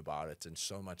unknown about it, and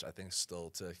so much I think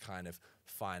still to kind of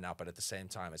find out, but at the same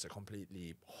time it's a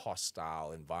completely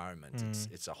hostile environment.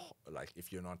 It's like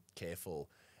if you're not careful,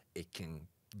 it can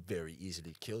very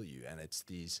easily kill you, and it's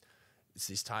these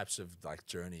types of like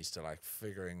journeys to like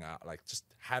figuring out, like just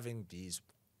having these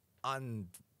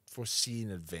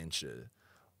unforeseen adventures,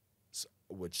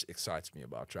 which excites me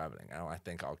about traveling, and I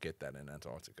think I'll get that in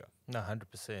Antarctica. No,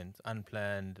 100%.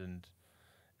 Unplanned and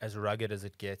as rugged as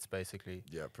it gets, basically.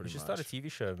 Yeah, pretty You should much. start a TV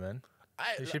show, man.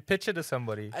 You should pitch it to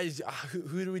somebody.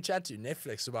 Who do we chat to?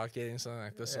 Netflix about getting something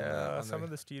like this? Yeah, some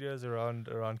of the studios around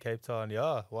Cape Town.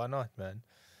 Yeah, why not, man?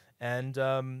 And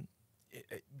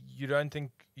you don't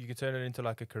think you could turn it into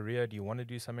like a career? Do you want to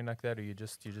do something like that, or you're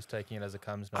just taking it as it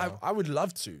comes now? I would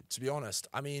love to be honest.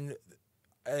 I mean,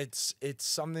 it's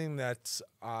something that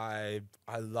I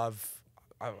love.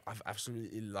 I've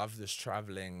absolutely loved this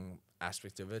traveling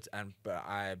aspect of it,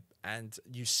 and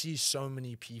you see so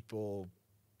many people.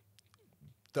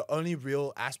 The only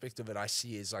real aspect of it I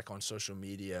see is like on social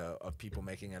media of people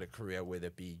making it a career, whether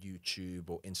it be YouTube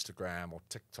or Instagram or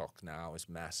TikTok now is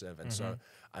massive. And so,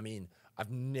 I mean, I've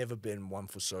never been one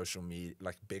for social media,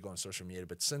 like big on social media,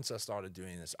 but since I started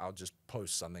doing this, I'll just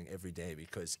post something every day,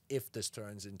 because if this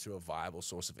turns into a viable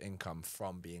source of income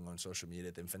from being on social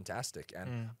media, then fantastic.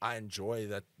 And I enjoy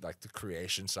that, like the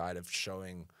creation side of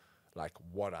showing like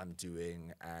what I'm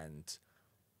doing and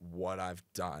what I've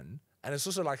done. And it's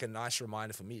also like a nice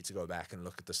reminder for me to go back and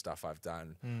look at the stuff I've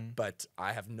done. But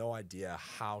I have no idea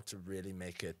how to really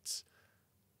make it,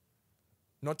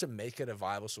 not to make it a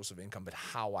viable source of income, but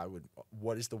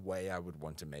what is the way I would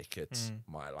want to make it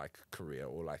my like career,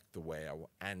 or like the way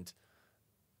and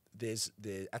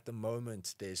at the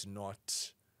moment, there's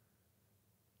not,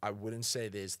 I wouldn't say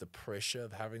there's the pressure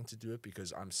of having to do it,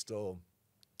 because I'm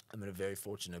in a very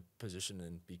fortunate position,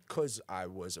 and because I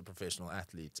was a professional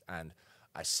athlete and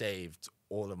I saved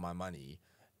all of my money.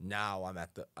 Now I'm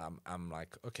at the I'm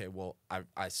like, okay, well, I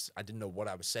didn't know what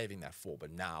I was saving that for,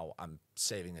 but now I'm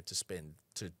saving it to spend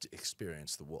to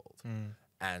experience the world.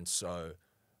 And so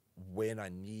when I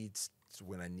need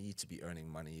to be earning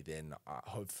money, then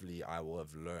hopefully I will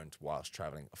have learned whilst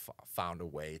traveling, found a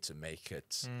way to make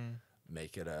it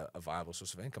a viable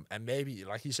source of income. And maybe,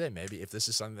 like you say, maybe if this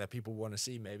is something that people want to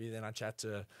see, maybe then I chat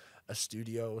to a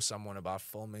studio or someone about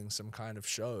filming some kind of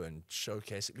show and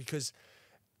showcase it. Because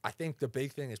I think the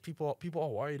big thing is people are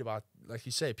worried about, like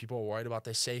you say, people are worried about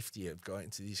their safety of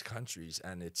going to these countries,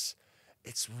 and it's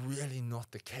really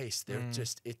not the case. They're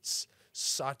just, it's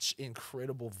such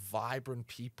incredible, vibrant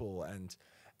people,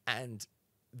 and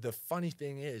the funny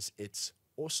thing is, it's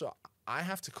also, I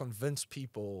have to convince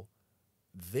people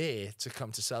there to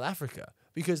come to South Africa,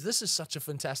 because this is such a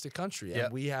fantastic country,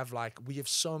 and we have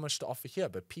so much to offer here,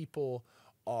 but people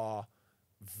are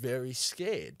very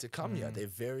scared to come here. They're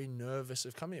very nervous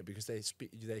of coming here because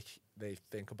they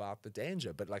think about the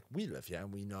danger. But like, we live here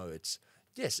and we know it's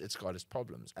got its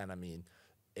problems, and I mean,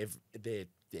 if there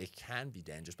can be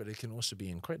dangers, but it can also be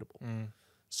incredible.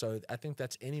 So I think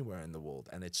that's anywhere in the world,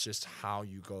 and it's just how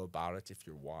you go about it. If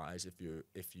you're wise,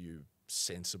 if you're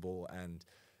sensible, and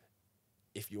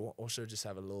if you also just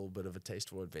have a little bit of a taste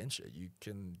for adventure, you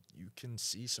can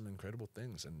see some incredible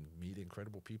things and meet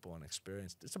incredible people and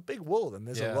experience. It's a big world, and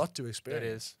there's a lot to experience.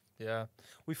 It is. Yeah.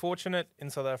 We're fortunate in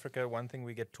South Africa. One thing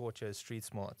we get taught here is street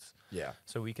smarts. Yeah.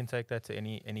 So we can take that to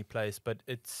any place. But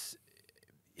it's,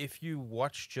 if you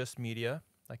watch just media,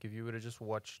 like if you were to just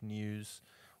watch news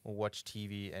or watch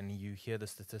TV and you hear the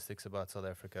statistics about South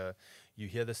Africa, you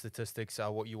hear the statistics,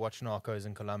 what you watch Narcos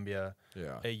in Colombia,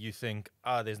 you think,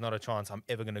 there's not a chance I'm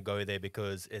ever going to go there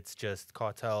because it's just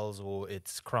cartels or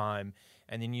it's crime.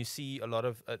 And then you see a lot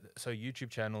of, so YouTube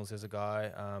channels, there's a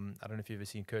guy, I don't know if you've ever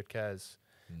seen Kurt Kaz,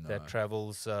 that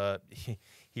travels,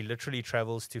 he literally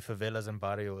travels to favelas and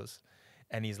barrios.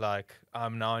 And he's like,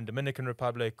 I'm now in Dominican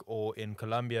Republic or in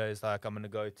Colombia. He's like, I'm going to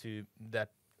go to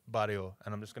that barrio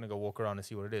and I'm just going to go walk around and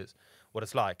see what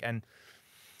it's like. And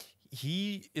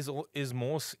he is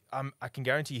more, I can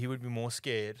guarantee he would be more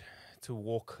scared to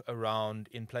walk around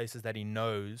in places that he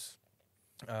knows,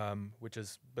 which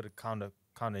is a bit kind of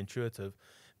intuitive,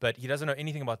 but he doesn't know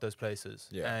anything about those places.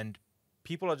 Yeah. And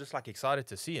people are just like excited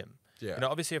to see him. Yeah. You know,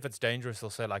 obviously if it's dangerous, they'll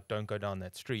say like, don't go down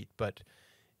that street. But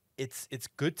it's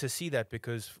good to see that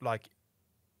because like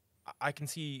I can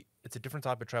see it's a different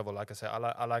type of travel. Like I say,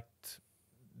 I liked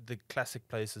the classic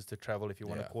places to travel, if you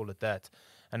want to call it that.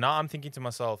 And now I'm thinking to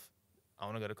myself, I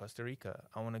want to go to Costa Rica.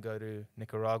 I want to go to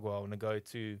Nicaragua. I want to go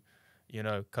to, you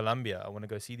know, Colombia. I want to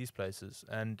go see these places.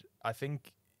 And I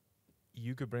think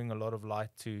you could bring a lot of light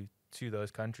to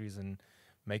those countries and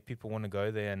make people want to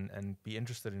go there and be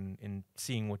interested in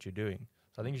seeing what you're doing.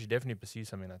 So I think you should definitely pursue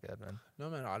something like that, man. No,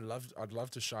 man, I'd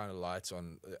love to shine a light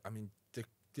on. I mean,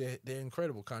 they're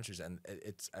incredible countries, and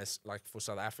it's as like for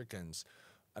South Africans.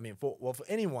 I mean, for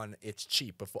anyone, it's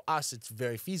cheap, but for us, it's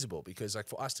very feasible because, like,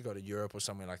 for us to go to Europe or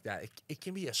somewhere like that, it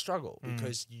can be a struggle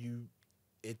because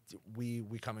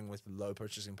we coming with low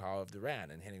purchasing power of the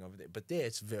rand and heading over there. But there,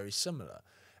 it's very similar,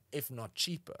 if not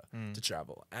cheaper, to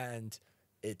travel, and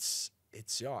I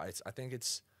think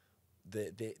it's.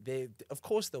 Of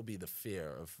course there'll be the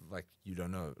fear of like you don't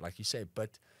know, like you say,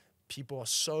 but people are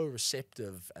so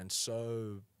receptive and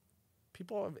so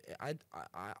people are,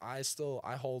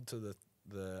 I hold to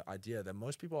the idea that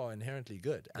most people are inherently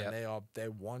good and they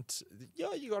want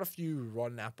you got a few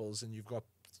rotten apples and you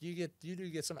do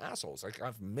get some assholes. Like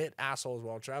I've met assholes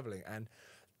while traveling and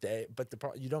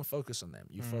you don't focus on them.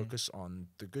 You focus on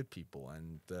the good people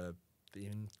and the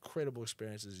incredible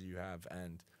experiences you have,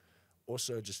 and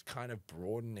also just kind of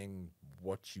broadening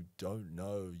what you don't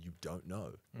know.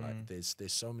 Like there's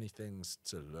so many things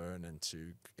to learn and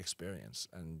to experience,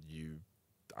 and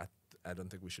I don't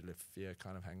think we should let fear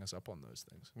kind of hang us up on those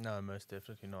things. No, most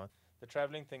definitely not. The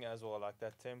traveling thing as well, like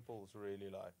that temple's really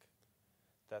like,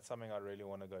 that's something I really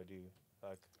want to go do.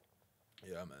 Like,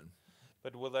 yeah, man.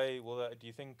 But will they, do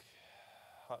you think,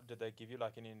 did they give you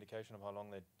like any indication of how long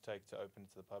they take to open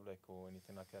to the public or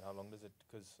anything like that? How long does it?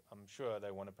 Because I'm sure they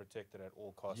want to protect it at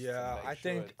all costs. Yeah, I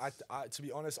think to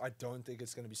be honest, I don't think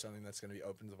it's going to be something that's going to be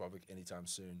open to the public anytime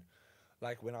soon.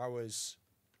 Like when I was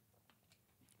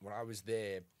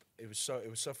there, it was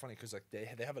so funny because like they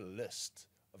have a list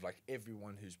of like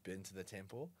everyone who's been to the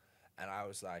temple, and I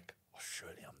was like, oh,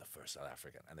 surely I'm the first South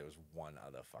African, and there was one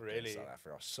other fucking South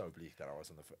African. I was so bleak that I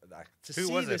wasn't the first. Like,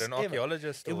 who was it? An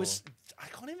archaeologist? It was. I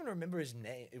can't even remember his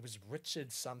name. It was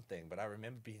Richard something, but I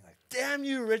remember being like, "Damn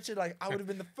you, Richard! Like, I would have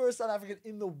been the first South African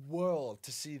in the world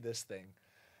to see this thing."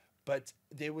 But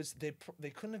there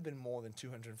couldn't have been more than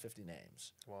 250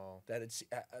 names. Wow. That it's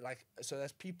so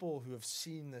that's people who have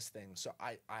seen this thing. So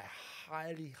I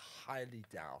highly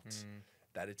doubt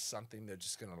that it's something they're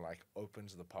just gonna like open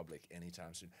to the public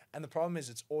anytime soon. And the problem is,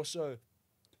 it's also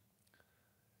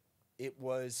they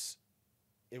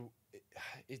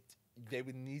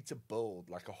would need to build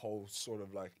like a whole sort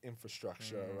of like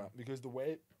infrastructure around, because the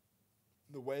way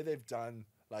they've done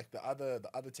like the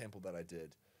other temple that I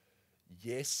did.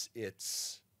 Yes, you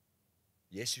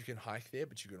can hike there,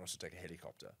 but you can also take a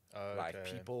helicopter. Oh, like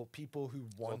okay. people who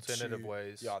want alternative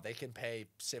ways. Yeah, they can pay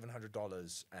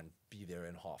 $700 and be there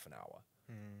in half an hour.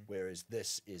 Whereas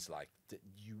this is like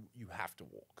you have to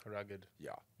walk. Rugged.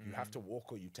 Yeah, you have to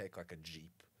walk, or you take like a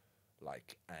jeep.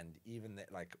 Like, and even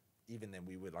then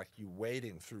we were like you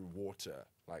wading through water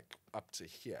like up to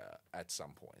here at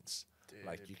some points. Dude.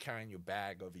 Like you carrying your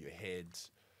bag over your head.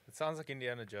 It sounds like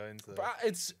Indiana Jones, though. But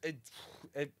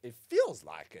it feels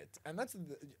like it, and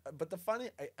but the funny,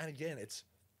 and again, it's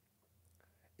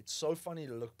so funny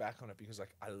to look back on it because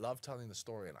like I love telling the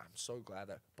story, and I'm so glad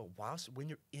that. But when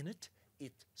you're in it,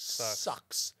 it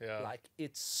sucks. Yeah. Like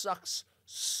it sucks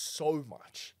so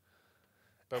much.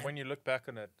 But and when you look back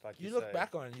on it, like you look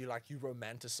back on it, you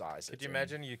romanticize it. Could you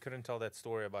imagine you couldn't tell that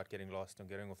story about getting lost and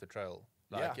getting off the trail?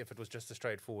 Like if it was just a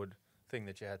straightforward thing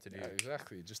that you had to do. Yeah,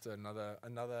 exactly. Just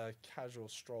another casual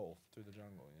stroll through the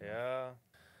jungle. You know? Yeah.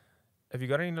 Have you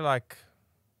got any like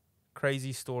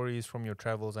crazy stories from your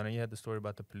travels? I know you had the story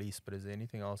about the police, but is there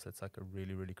anything else that's like a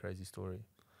really, really crazy story?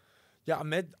 Yeah, I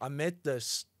met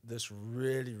this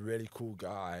really, really cool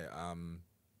guy.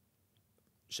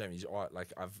 shame. He's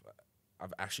like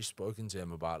I've actually spoken to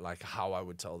him about like how I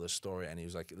would tell this story, and he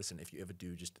was like, listen, if you ever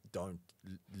do, just don't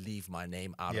leave my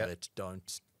name out of it.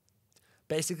 Don't.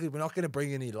 Basically, we're not going to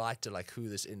bring any light to like who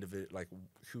this individual, like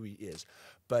who he is.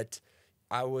 But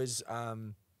I was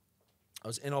in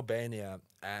Albania,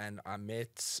 and I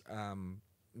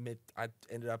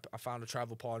I found a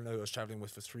travel partner who I was traveling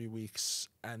with for 3 weeks,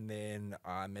 and then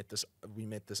we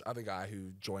met this other guy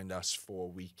who joined us for a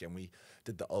week, and we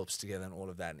did the Alps together and all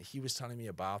of that. And he was telling me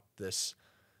about this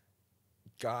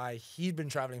guy. He'd been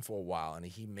traveling for a while, and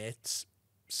he met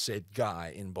said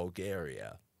guy in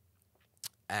Bulgaria,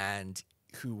 and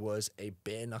who was a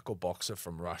bare knuckle boxer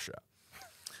from Russia.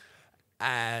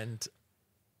 And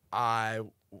I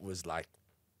was like,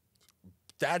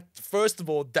 that, first of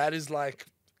all, that is like,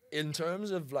 in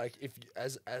terms of like, if I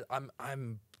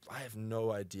have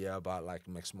no idea about like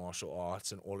mixed martial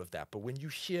arts and all of that, but when you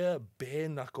hear bare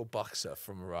knuckle boxer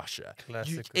from Russia,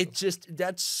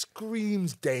 that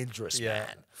screams dangerous,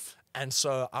 man. And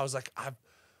so I was like, I'm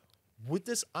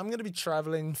going to be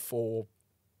traveling for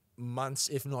months,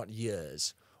 if not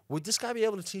years. Would this guy be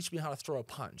able to teach me how to throw a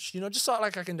punch? You know, just so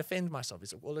like I can defend myself.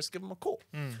 He's like, well, let's give him a call.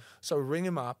 So ring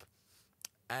him up,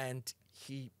 and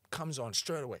he comes on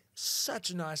straight away. Such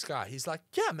a nice guy. He's like,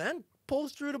 yeah, man, pull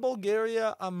through to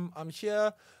Bulgaria. I'm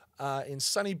here in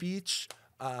Sunny Beach.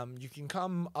 You can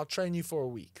come. I'll train you for a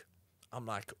week. I'm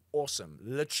like, awesome.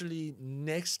 Literally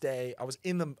next day, I was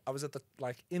in the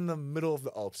middle of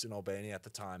the Alps in Albania at the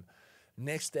time.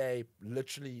 Next day,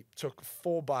 literally took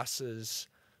 4 buses,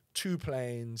 2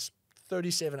 planes,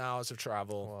 37 hours of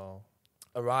travel.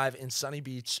 Wow. Arrive in Sunny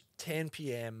Beach, 10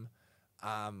 p.m.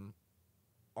 On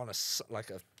a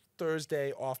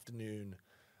Thursday afternoon.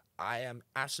 I am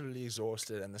absolutely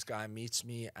exhausted, and this guy meets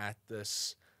me at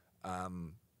this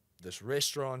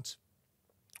restaurant.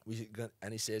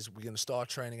 And he says, we're going to start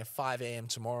training at 5 a.m.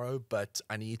 tomorrow, but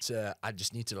I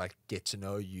just need to like get to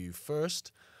know you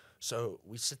first. So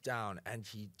we sit down, and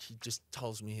he just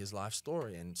tells me his life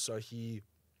story. And so he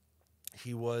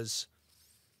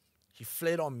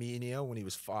fled Armenia when he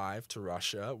was 5 to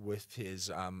Russia with his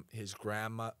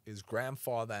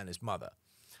grandfather and his mother.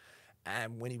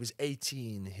 And when he was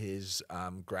 18, his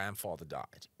grandfather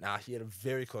died. Now, he had a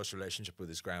very close relationship with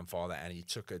his grandfather, and he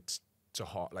took it to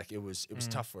heart. Like, it was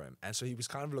tough for him. And so he was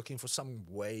kind of looking for some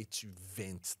way to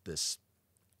vent this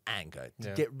anger,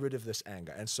 to get rid of this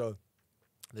anger. And so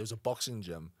there was a boxing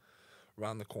gym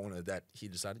around the corner that he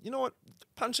decided, you know what,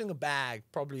 punching a bag,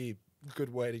 probably a good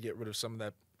way to get rid of some of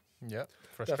that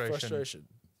frustration.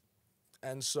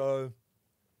 And so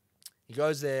he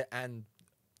goes there, and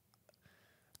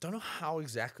I don't know how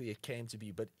exactly it came to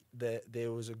be, but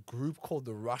there was a group called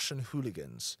the Russian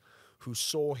Hooligans who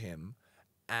saw him,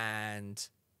 and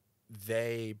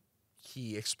they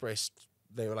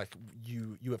were like,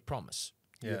 you have promise.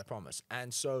 You have promise.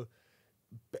 And so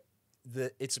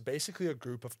it's basically a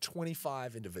group of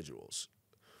 25 individuals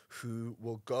who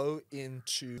will go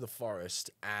into the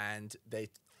forest, and they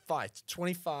fight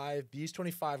these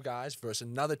 25 guys versus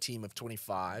another team of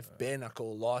 25. Bare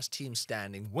knuckle, last team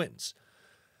standing wins.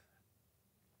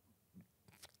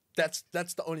 That's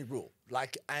the only rule.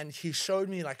 Like, and he showed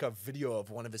me like a video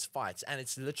of one of his fights, and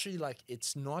it's literally like,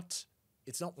 it's not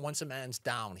once a man's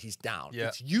down, he's down.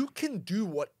 It's you can do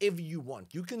whatever you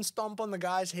want. You can stomp on the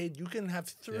guy's head. You can have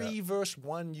 3 versus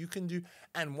 1. You can do,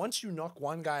 and once you knock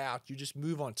one guy out, you just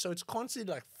move on. So it's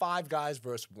constantly like 5 guys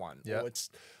versus 1. Yeah.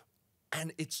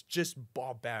 And it's just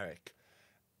barbaric.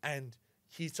 And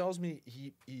he tells me,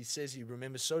 he says he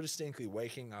remembers so distinctly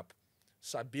waking up,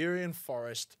 Siberian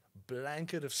forest,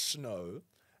 blanket of snow,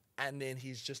 and then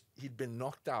he'd been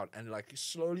knocked out, and like he's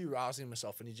slowly rousing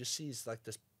himself, and he just sees like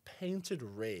this painted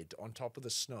red on top of the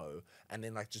snow, and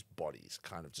then like just bodies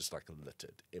kind of just like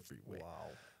littered everywhere.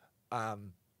 Wow.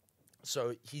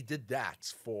 So he did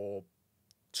that for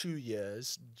 2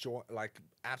 years, like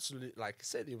absolutely, like I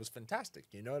said, it was fantastic,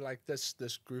 you know, like this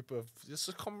group of, this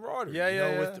is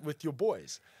camaraderie, with your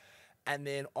boys. And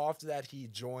then after that, he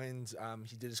joined,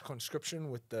 he did his conscription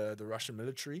with the Russian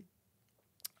military.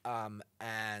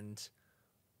 And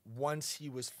once he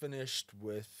was finished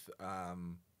with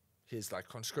his like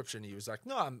conscription, he was like,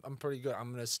 no, I'm pretty good.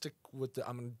 I'm going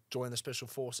to join the special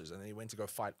forces. And then he went to go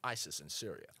fight ISIS in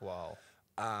Syria. Wow.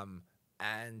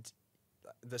 And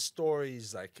the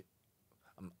stories, like,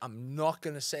 I'm not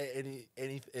going to say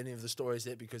any of the stories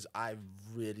there, because I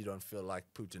really don't feel like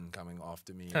Putin coming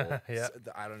after me. Or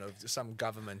I don't know, some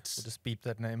government. We'll just beep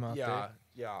that name out there.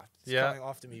 Coming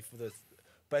after me for the.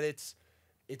 But it's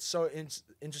so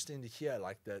interesting to hear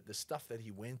like the stuff that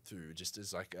he went through, just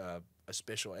as like a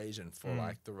special agent for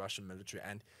like the Russian military,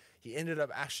 and he ended up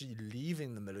actually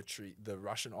leaving the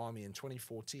Russian army in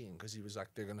 2014 because he was like,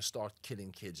 they're going to start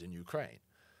killing kids in Ukraine.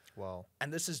 Wow.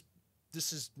 And this is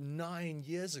 9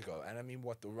 years ago, and I mean,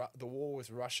 what the war with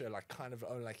Russia like kind of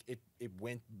it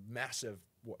went massive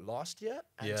last year,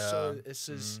 and so this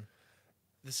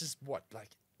is what, like,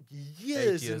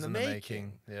 years in the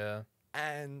making. Yeah.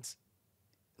 And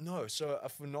no, so a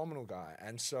phenomenal guy,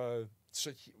 and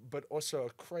but also a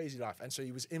crazy life. And so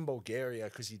he was in Bulgaria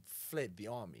because he'd fled the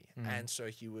army, and so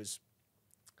he was.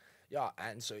 Yeah,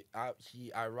 and so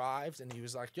he arrived, and he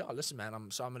was like, "Yeah, listen, man, I'm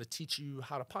going to teach you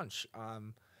how to punch."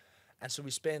 And so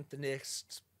we spent the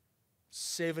next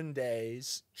 7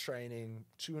 days training,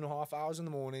 2.5 hours in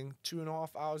the morning,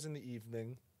 2.5 hours in the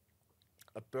evening.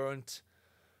 I burnt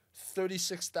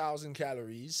 36,000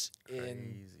 calories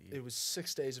in. It was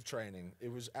 6 days of training.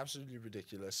 It was absolutely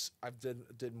ridiculous. I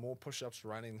did more push-ups,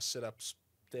 running, sit-ups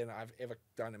than I've ever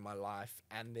done in my life,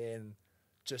 and then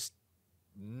just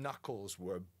knuckles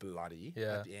were bloody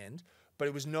at the end. But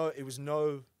it was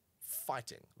no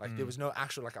fighting. Like there was no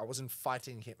actual, like, I wasn't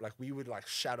fighting him. Like we would like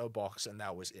shadow box and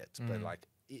that was it. But like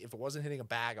if it wasn't hitting a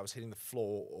bag, I was hitting the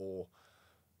floor, or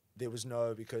there was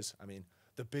no, because I mean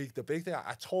the big thing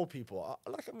I told people,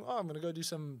 I'm gonna go do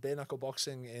some bare knuckle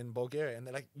boxing in Bulgaria, and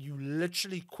they're like, you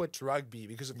literally quit rugby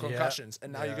because of concussions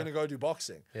and now you're gonna go do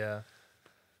boxing.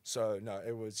 So no,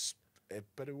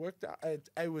 but it worked out.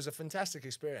 It was a fantastic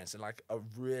experience, and like a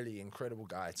really incredible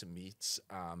guy to meet,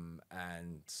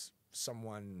 and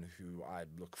someone who I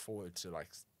look forward to like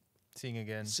seeing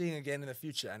again in the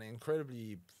future. An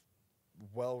incredibly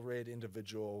well-read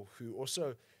individual who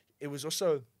also, it was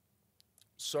also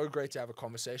so great to have a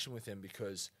conversation with him,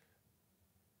 because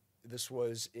this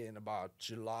was in about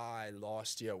July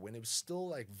last year when it was still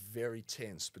like very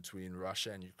tense between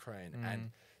Russia and Ukraine,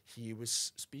 and he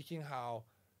was speaking how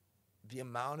the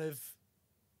amount of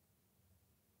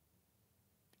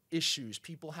issues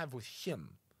people have with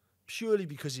him purely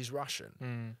because he's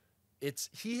Russian.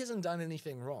 He hasn't done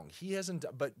anything wrong. He hasn't,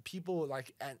 but people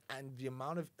like, and the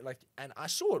amount of like, and I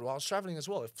saw it while I was traveling as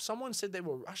well. If someone said they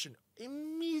were Russian,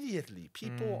 immediately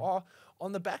people are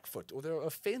on the back foot, or they're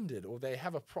offended, or they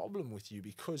have a problem with you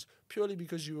purely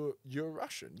because you're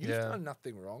Russian. You've done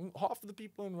nothing wrong. Half of the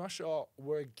people in Russia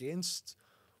were against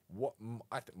what,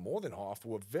 I think more than half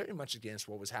were very much against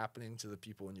what was happening to the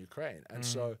people in Ukraine. And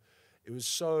so it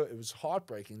was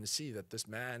heartbreaking to see that this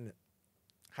man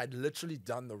had literally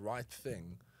done the right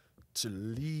thing to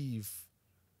leave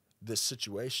this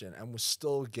situation and was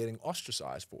still getting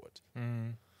ostracized for it.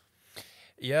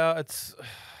 Yeah,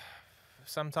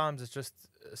 sometimes it's just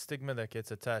a stigma that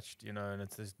gets attached, you know, and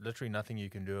there's literally nothing you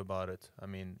can do about it. I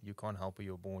mean, you can't help where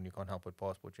you're born, you can't help what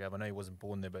passport you have. I know he wasn't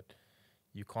born there, but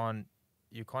you can't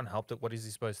help it. What is he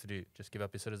supposed to do? Just give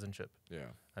up his citizenship?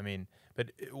 Yeah. I mean,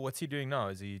 but what's he doing now?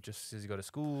 Has he go to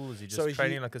school? Is he just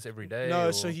training like this every day?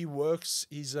 No, so he works.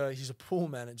 He's a pool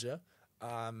manager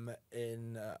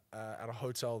in at a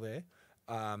hotel there.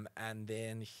 And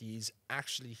then he's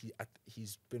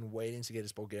been waiting to get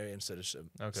his Bulgarian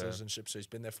citizenship. So he's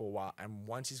been there for a while. And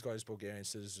once he's got his Bulgarian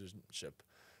citizenship,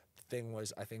 the thing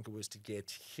was, I think it was to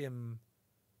get him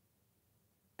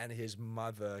and his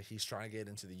mother, he's trying to get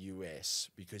into the US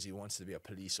because he wants to be a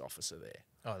police officer there.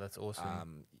 Oh, that's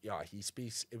awesome. Yeah, he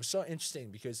speaks. It was so interesting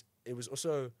because it was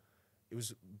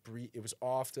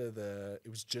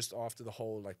just after the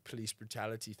whole like police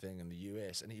brutality thing in the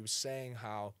US, and he was saying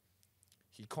how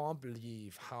he can't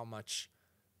believe how much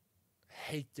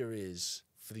hate there is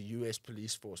for the US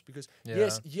police force, because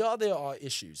yes, there are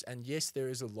issues, and yes,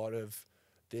 there's a lot of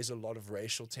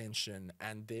racial tension,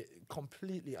 and they're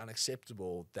completely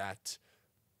unacceptable that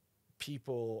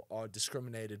people are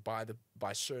discriminated by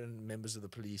certain members of the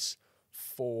police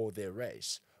for their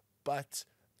race. But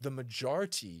the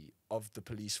majority of the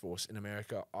police force in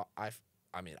America I've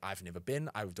never been,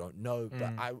 I don't know,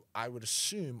 but I would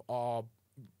assume are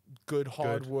good,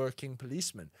 hard-working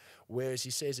policemen. Whereas he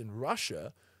says in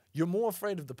Russia, you're more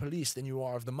afraid of the police than you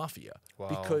are of the mafia. Wow.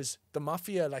 Because the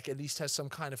mafia, like, at least has some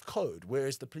kind of code,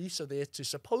 whereas the police are there to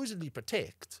supposedly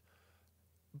protect,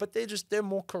 but they're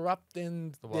more corrupt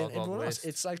than everyone else.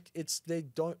 It's like,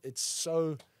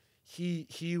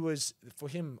 he was, for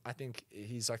him, I think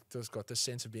he's like, just got this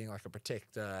sense of being like a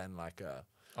protector and like a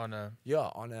honor. Yeah,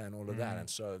 honor and all of that. And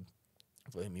so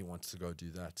for him, he wants to go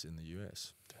do that in the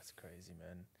US. That's crazy,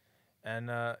 man. And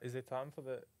is there time for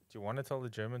do you want to tell the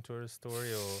German tourist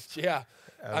story, or? Yeah,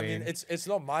 I mean it's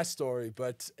not my story,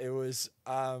 but it was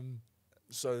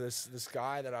so this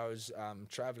guy that I was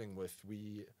traveling with,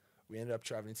 we ended up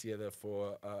traveling together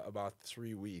for about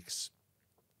 3 weeks,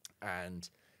 and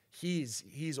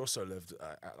he's also lived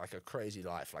like a crazy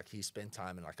life. Like he spent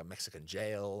time in like a Mexican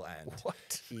jail, and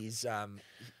What?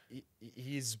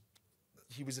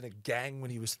 he was in a gang when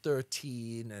he was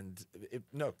 13, and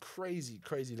no, crazy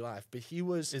life. But he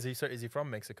was. Is he from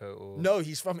Mexico or? No,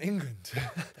 he's from England.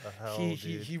 The hell,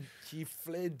 dude. He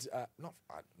fled. No,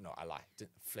 I lie.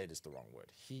 Fled is the wrong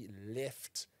word. He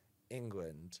left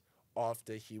England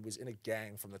after he was in a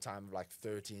gang from the time of like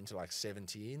 13 to like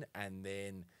 17, and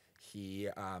then he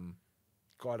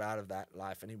got out of that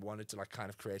life, and he wanted to like kind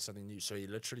of create something new. So he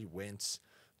literally went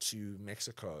to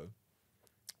Mexico,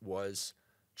 was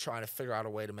trying to figure out a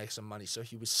way to make some money. So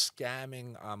he was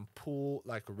scamming pool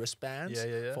like wristbands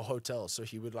for hotels. So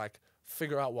he would like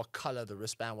figure out what color the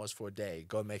wristband was for a day,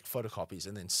 go make photocopies,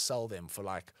 and then sell them for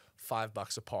like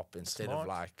 $5 a pop instead of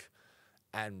like,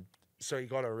 and so he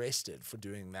got arrested for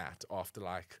doing that after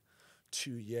like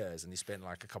 2 years, and he spent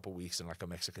like a couple weeks in like a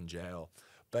Mexican jail.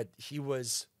 But he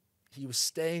was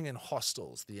staying in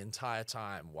hostels the entire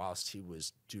time whilst he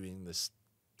was doing this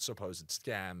supposed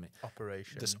scam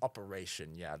Operation. This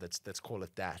operation, yeah, let's call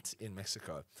it that, in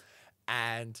Mexico.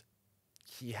 And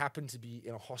he happened to be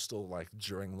in a hostel like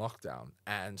during lockdown,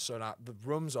 and so now the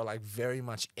rooms are like very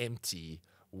much empty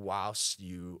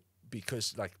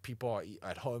because like people are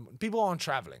at home, people aren't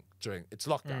traveling during it's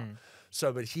lockdown.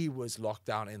 So but he was locked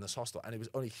down in this hostel, and it was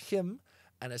only him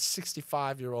and a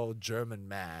 65-year-old German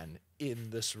man in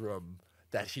this room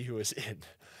that he was in.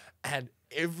 And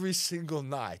every single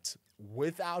night,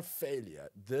 without failure,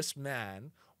 this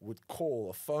man would call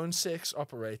a phone sex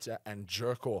operator and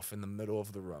jerk off in the middle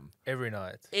of the room. Every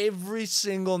night. Every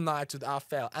single night without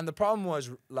fail. And the problem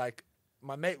was, like,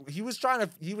 my mate, he was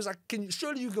like,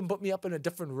 surely you can put me up in a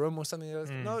different room or something? Like,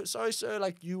 no, sorry, sir,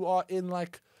 like, you are in,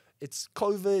 like, it's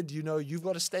COVID, you know, you've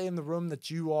got to stay in the room that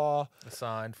you are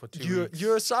assigned for 2 weeks.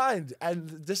 You're assigned. And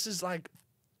this is like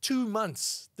 2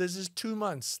 months. This is 2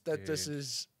 months that this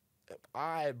is,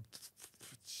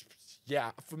 yeah,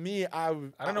 for me, I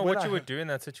don't know what you would do in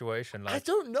that situation. Like, I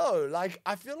don't know. Like,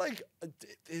 I feel like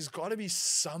there's got to be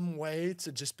some way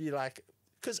to just be like,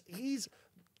 because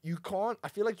I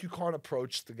feel like you can't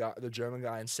approach the German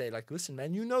guy and say like, listen,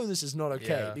 man, you know this is not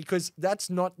okay, because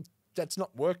that's not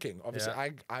working. Obviously,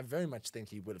 I very much think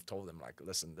he would have told them like,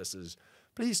 listen,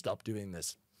 please stop doing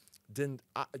this.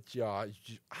 I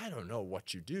don't know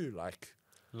what you do. Like,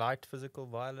 light physical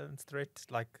violence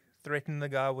threaten the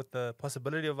guy with the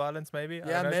possibility of violence, maybe. Yeah,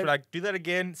 I don't know, maybe. like, do that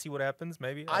again, see what happens,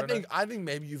 maybe. I think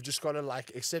maybe you've just got to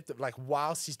like accept it. Like,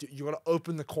 whilst you got to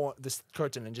open this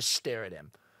curtain and just stare at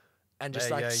him, and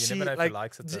just like see, never know if like, he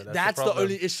likes it, though. That's the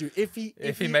only issue. If he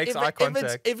makes eye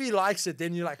contact, if he likes it,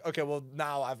 then you're like, okay, well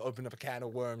now I've opened up a can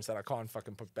of worms that I can't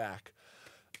fucking put back.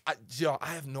 I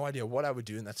have no idea what I would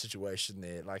do in that situation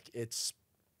there. Like,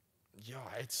 you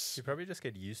probably just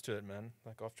get used to it, man.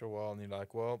 Like, after a while, and you're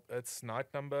like, well, it's night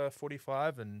number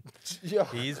 45, and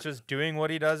he's just doing what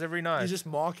he does every night. He's just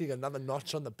marking another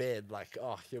notch on the bed. Like,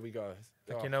 oh, here we go.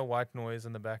 Like, white noise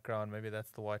in the background. Maybe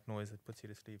that's the white noise that puts you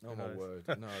to sleep. Oh my word!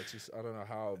 No, it's just, I don't know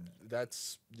how.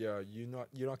 That's you're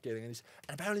not getting any.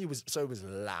 And apparently it was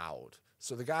loud.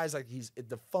 So the guy's like,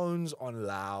 the phone's on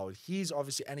loud. He's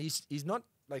obviously, and he's not.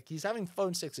 Like, he's having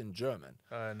phone sex in German.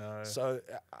 I know. So,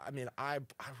 I mean, I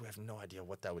have no idea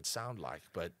what that would sound like,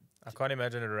 but I can't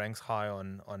imagine it ranks high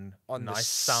on nice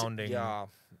sounding. Yeah,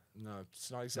 no, it's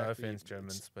not exactly. No offense,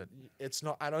 Germans, but it's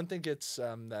not. I don't think it's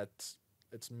that.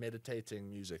 It's meditating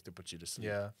music to put you to sleep.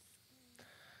 Yeah.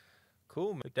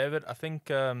 Cool, David. I think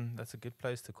that's a good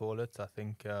place to call it. I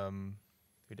think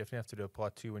we definitely have to do a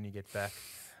part 2 when you get back.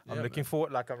 I'm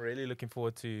really looking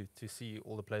forward to see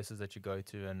all the places that you go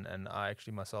to, and I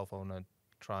actually myself, I want to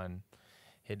try and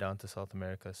head down to South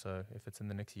America. So if it's in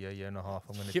the next year and a half,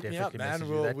 I'm going to definitely message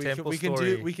you that temple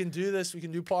story. We can do this. We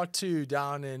can do part 2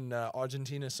 down in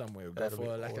Argentina somewhere. We'll go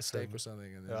for like a steak or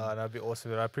something. And then that'd be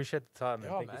awesome. I appreciate the time.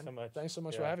 Man. Thank you so much. Thanks so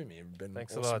much for having me. It's been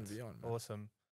Thanks awesome a lot. to be on, Awesome.